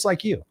 no, I'm just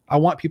like you. I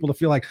want people to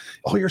feel like,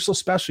 oh, you're so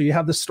special. You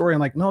have this story. I'm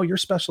like, no, you're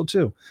special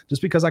too.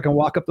 Just because I can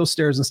walk up those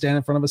stairs and stand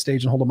in front of a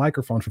stage and hold a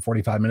microphone for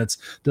 45 minutes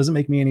doesn't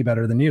make me any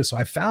better than you. So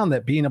I found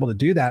that being able to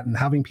do that and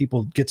having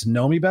people get to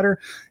know me better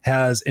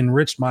has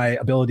enriched my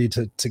ability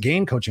to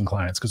gain coaching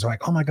clients because they're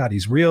like, oh my God,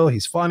 he's real.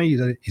 He's funny.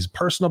 He's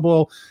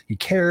personable. He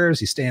cares.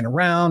 He's staying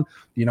around.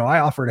 I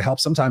offer to help.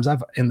 Sometimes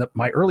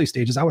my early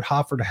stages, I would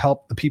offer to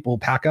help the people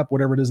pack up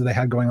whatever it is that they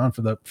had going on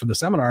for the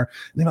seminar. And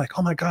they're like,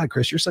 oh my God,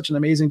 Chris, you're such an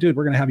amazing dude.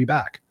 We're going to have you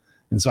back.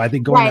 And so I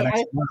think going that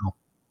next level.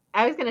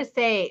 I was going to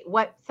say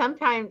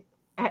sometimes,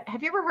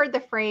 have you ever heard the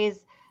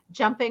phrase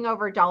jumping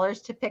over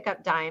dollars to pick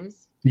up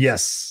dimes?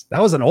 Yes.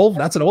 That's an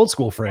old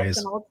school phrase.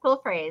 It's an old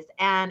school phrase.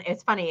 And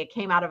it's funny. It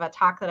came out of a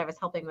talk that I was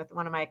helping with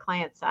one of my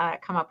clients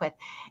come up with.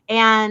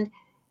 And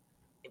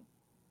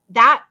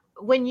that,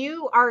 when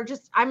you are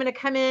just, I'm going to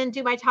come in,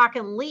 do my talk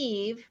and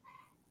leave,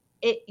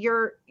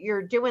 you're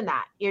doing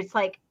that. It's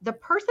like the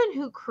person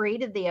who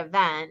created the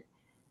event,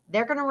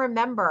 they're going to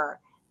remember.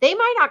 They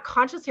might not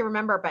consciously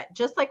remember, but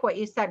just like what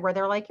you said, where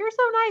they're like, you're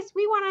so nice,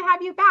 we want to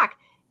have you back.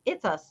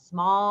 it's a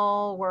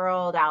small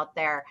world out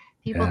there.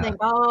 People think,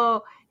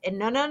 oh, and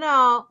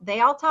no, they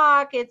all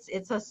talk.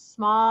 It's a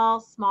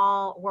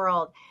small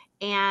world,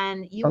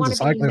 and you want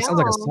to be known. Sounds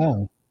like a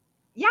song.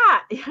 Yeah,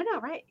 I know,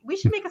 right? We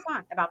should make a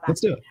song about that.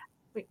 Let's do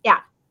it. Yeah,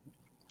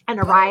 and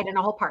a ride and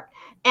a whole park.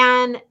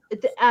 And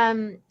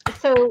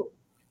so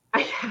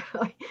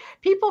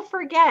people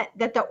forget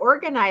that the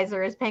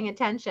organizer is paying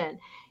attention.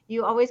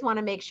 You always want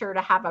to make sure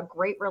to have a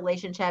great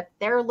relationship.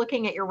 They're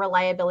looking at your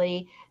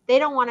reliability. They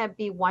don't want to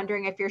be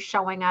wondering if you're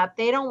showing up.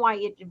 They don't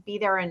want you to be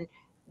there and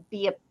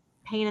be a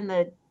pain in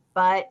the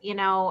butt.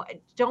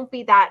 Don't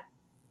be that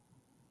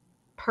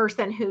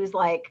person who's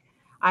like,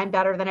 I'm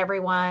better than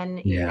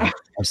everyone. Yeah,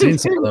 I've seen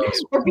some of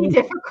those. Or be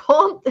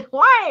difficult.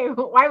 Why?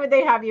 Why would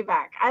they have you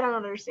back? I don't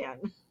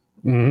understand.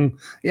 Mm-hmm.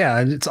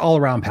 Yeah, it's all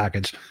around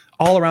package.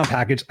 All around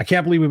package. I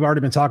can't believe we've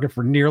already been talking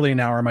for nearly an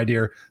hour, my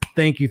dear.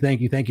 Thank you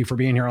for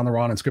being here on the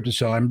Raw and Unscripted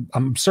show.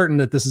 I'm certain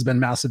that this has been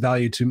massive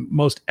value to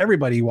most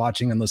everybody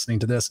watching and listening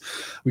to this.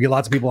 We get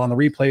lots of people on the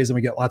replays, and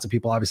we get lots of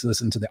people obviously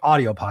listening to the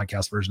audio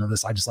podcast version of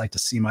this. I just like to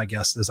see my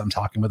guests as I'm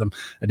talking with them.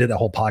 I did that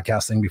whole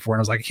podcast thing before, and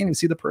I was like, I can't even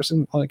see the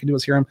person. All I can do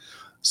is hear them.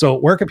 So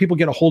where can people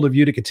get a hold of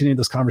you to continue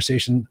this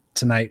conversation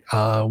tonight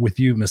with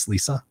you, Miss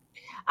Lisa?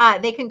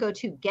 They can go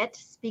to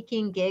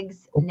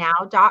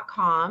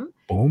getspeakinggigsnow.com.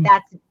 Boom.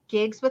 That's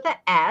gigs with an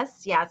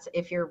S. Yes,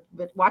 if you're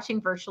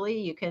watching virtually,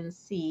 you can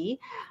see.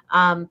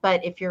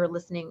 But if you're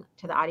listening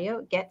to the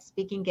audio,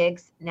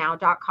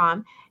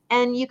 getspeakinggigsnow.com.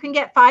 And you can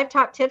get 5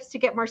 top tips to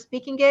get more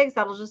speaking gigs.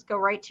 That'll just go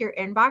right to your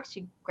inbox.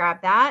 You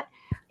grab that.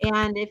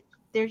 And if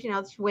there's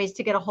ways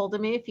to get a hold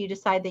of me. If you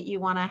decide that you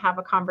want to have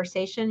a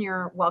conversation,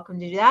 you're welcome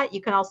to do that.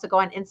 You can also go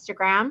on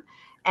Instagram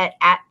at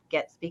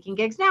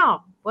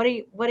getspeakinggigsnow. What do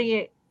you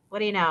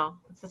know?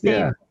 It's the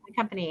same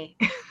company.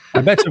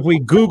 I bet you if we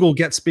Google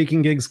Get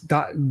Speaking Gigs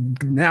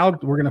now,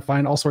 we're going to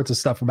find all sorts of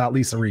stuff about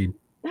Lisa Reed.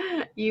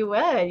 You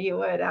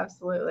would.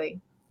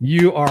 Absolutely.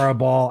 You are a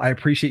ball. I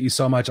appreciate you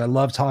so much. I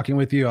love talking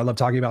with you. I love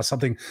talking about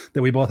something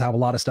that we both have a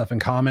lot of stuff in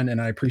common. And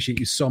I appreciate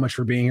you so much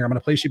for being here. I'm going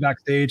to place you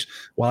backstage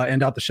while I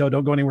end out the show.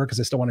 Don't go anywhere because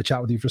I still want to chat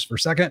with you just for a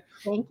second.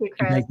 Thank you,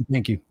 Chris.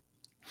 Thank you.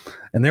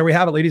 And there we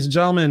have it, ladies and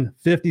gentlemen.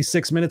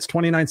 56 minutes,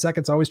 29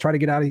 seconds. I always try to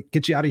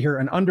get you out of here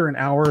in under an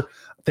hour.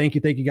 Thank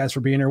you guys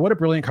for being here. What a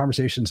brilliant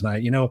conversation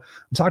tonight. We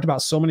talked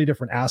about so many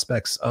different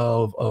aspects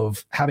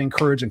of having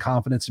courage and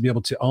confidence to be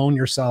able to own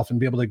yourself and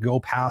be able to go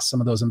past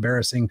some of those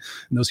embarrassing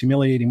and those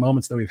humiliating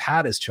moments that we've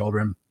had as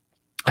children.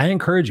 I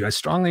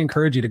strongly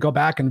encourage you to go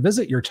back and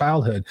visit your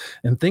childhood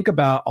and think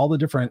about all the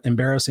different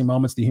embarrassing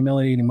moments, the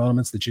humiliating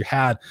moments that you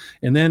had,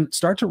 and then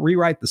start to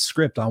rewrite the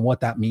script on what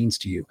that means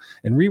to you,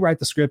 and rewrite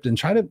the script and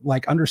try to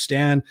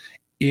understand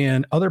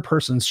in other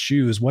person's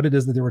shoes what it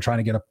is that they were trying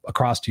to get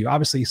across to you.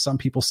 Obviously, some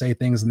people say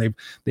things and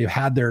they've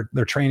had their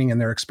training and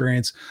their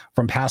experience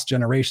from past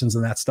generations,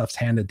 and that stuff's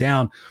handed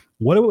down.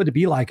 What would it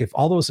be like if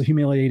all those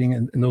humiliating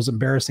and those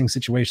embarrassing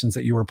situations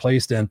that you were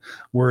placed in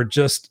were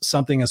just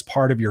something as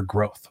part of your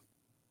growth?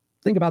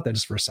 Think about that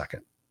just for a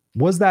second.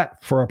 Was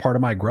that for a part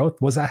of my growth?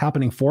 Was that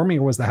happening for me,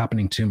 or was that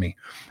happening to me?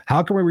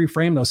 How can we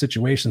reframe those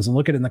situations and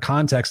look at it in the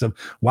context of,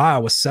 wow, I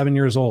was 7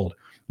 years old.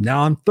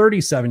 Now I'm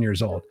 37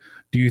 years old.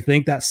 Do you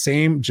think that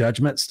same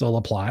judgment still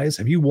applies?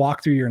 Have you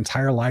walked through your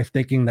entire life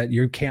thinking that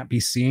you can't be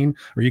seen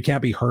or you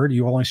can't be heard,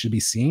 you only should be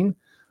seen?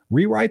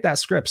 Rewrite that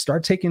script.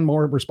 Start taking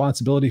more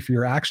responsibility for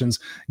your actions.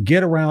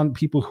 Get around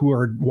people who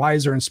are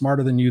wiser and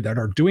smarter than you that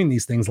are doing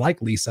these things,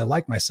 like Lisa,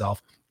 like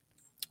myself,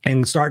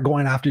 and start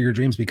going after your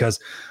dreams, because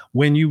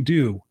when you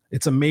do,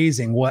 it's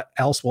amazing what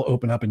else will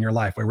open up in your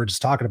life. Where we're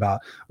just talking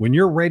about, when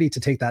you're ready to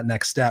take that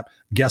next step,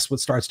 guess what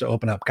starts to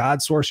open up? God,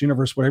 source,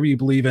 universe, whatever you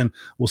believe in,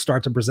 will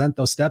start to present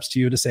those steps to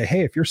you to say,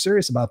 hey, if you're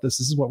serious about this,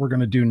 this is what we're going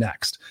to do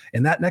next.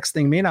 And that next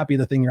thing may not be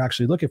the thing you're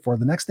actually looking for.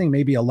 The next thing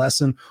may be a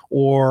lesson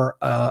or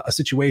a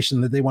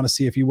situation that they want to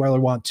see if you really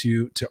want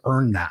to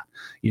earn that.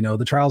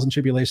 The trials and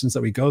tribulations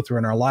that we go through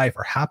in our life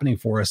are happening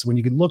for us. When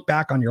you can look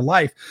back on your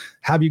life,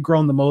 have you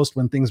grown the most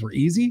when things were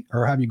easy,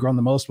 or have you grown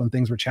the most when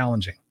things were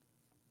challenging?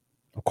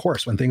 Of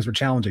course, when things were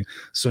challenging.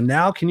 So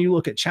now can you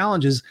look at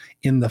challenges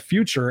in the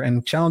future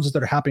and challenges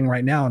that are happening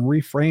right now and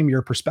reframe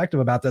your perspective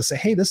about this? Say,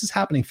 hey, this is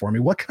happening for me.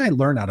 What can I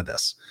learn out of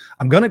this?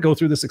 I'm going to go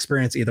through this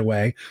experience either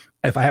way.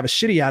 If I have a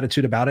shitty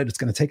attitude about it, it's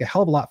going to take a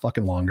hell of a lot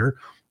fucking longer.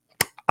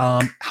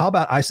 How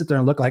about I sit there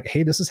and look like,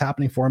 hey, this is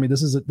happening for me.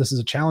 This is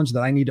a challenge that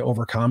I need to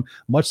overcome.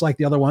 Much like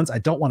the other ones, I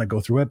don't want to go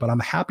through it, but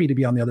I'm happy to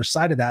be on the other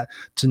side of that,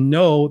 to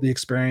know the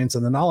experience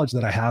and the knowledge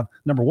that I have,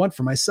 number one,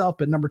 for myself,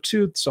 but number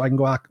two, so I can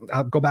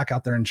go back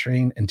out there and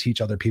train and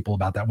teach other people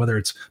about that, whether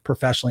it's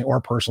professionally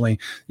or personally.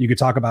 You could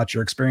talk about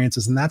your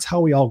experiences, and that's how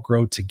we all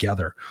grow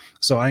together.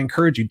 So I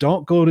encourage you,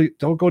 don't go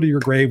to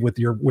your grave with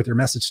your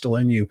message still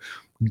in you.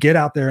 Get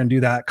out there and do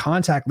that.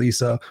 Contact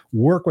Lisa,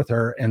 work with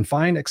her, and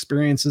find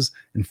experiences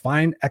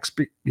find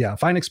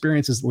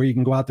experiences where you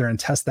can go out there and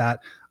test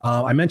that.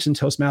 I mentioned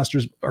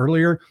Toastmasters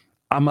earlier.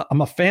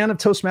 I'm a fan of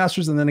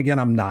Toastmasters, and then again,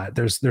 I'm not.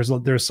 There's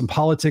some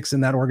politics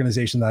in that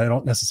organization that I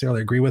don't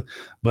necessarily agree with,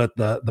 but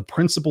the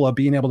principle of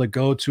being able to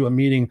go to a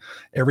meeting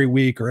every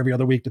week or every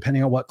other week,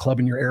 depending on what club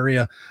in your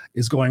area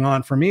is going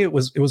on, for me, it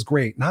was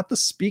great. Not the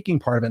speaking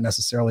part of it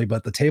necessarily,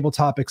 but the table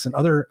topics and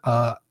other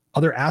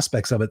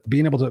aspects of it,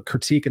 being able to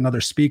critique another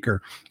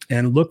speaker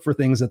and look for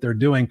things that they're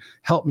doing,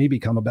 helped me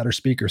become a better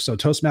speaker. So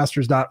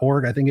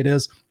Toastmasters.org, I think it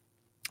is.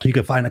 You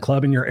can find a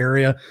club in your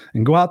area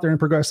and go out there and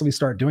progressively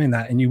start doing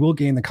that. And you will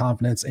gain the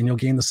confidence and you'll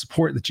gain the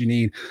support that you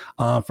need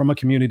from a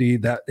community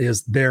that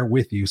is there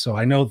with you. So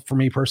I know for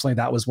me personally,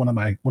 that was one of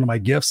my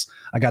gifts.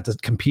 I got to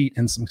compete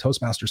in some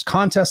Toastmasters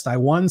contests. I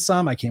won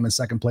some, I came in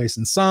second place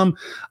in some,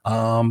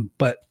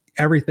 but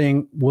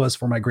everything was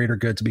for my greater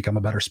good to become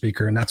a better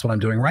speaker. And that's what I'm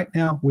doing right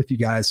now with you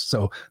guys.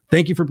 So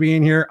thank you for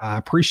being here. I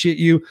appreciate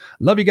you.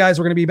 Love you guys.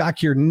 We're going to be back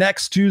here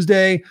next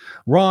Tuesday.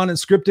 Raw and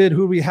Unscripted.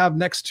 Who do we have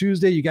next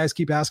Tuesday? You guys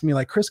keep asking me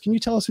like, Chris, can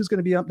you tell us who's going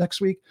to be up next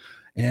week?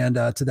 And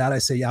to that, I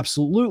say,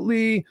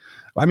 absolutely.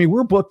 I mean,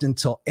 we're booked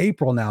until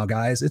April now,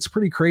 guys. It's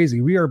pretty crazy.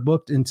 We are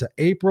booked into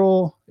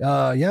April.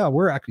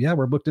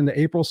 We're booked into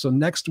April. So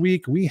next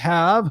week we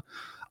have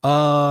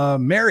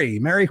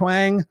Mary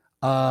Huang.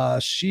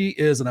 She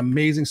is an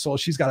amazing soul.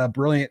 She's got a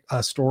brilliant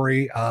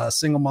story,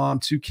 single mom,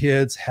 2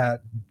 kids,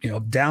 had,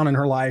 down in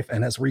her life,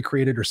 and has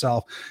recreated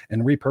herself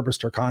and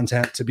repurposed her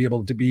content to be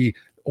able to be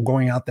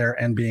going out there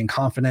and being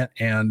confident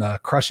and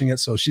crushing it.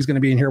 So she's going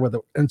to be in here with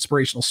an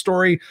inspirational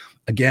story.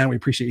 Again, we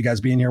appreciate you guys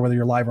being here, whether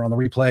you're live or on the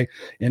replay.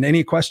 And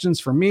any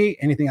questions for me,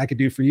 anything I could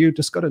do for you,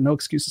 just go to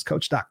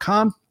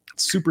noexcusescoach.com.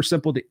 It's super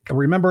simple to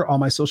remember. All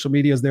my social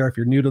media is there. If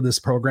you're new to this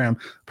program,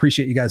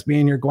 appreciate you guys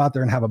being here. Go out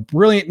there and have a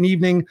brilliant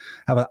evening.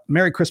 Have a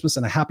Merry Christmas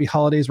and a happy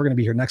holidays. We're going to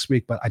be here next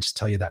week, but I just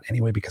tell you that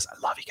anyway because I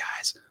love you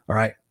guys. All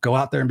right, go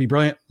out there and be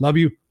brilliant. Love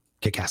you.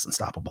 Kick ass unstoppable.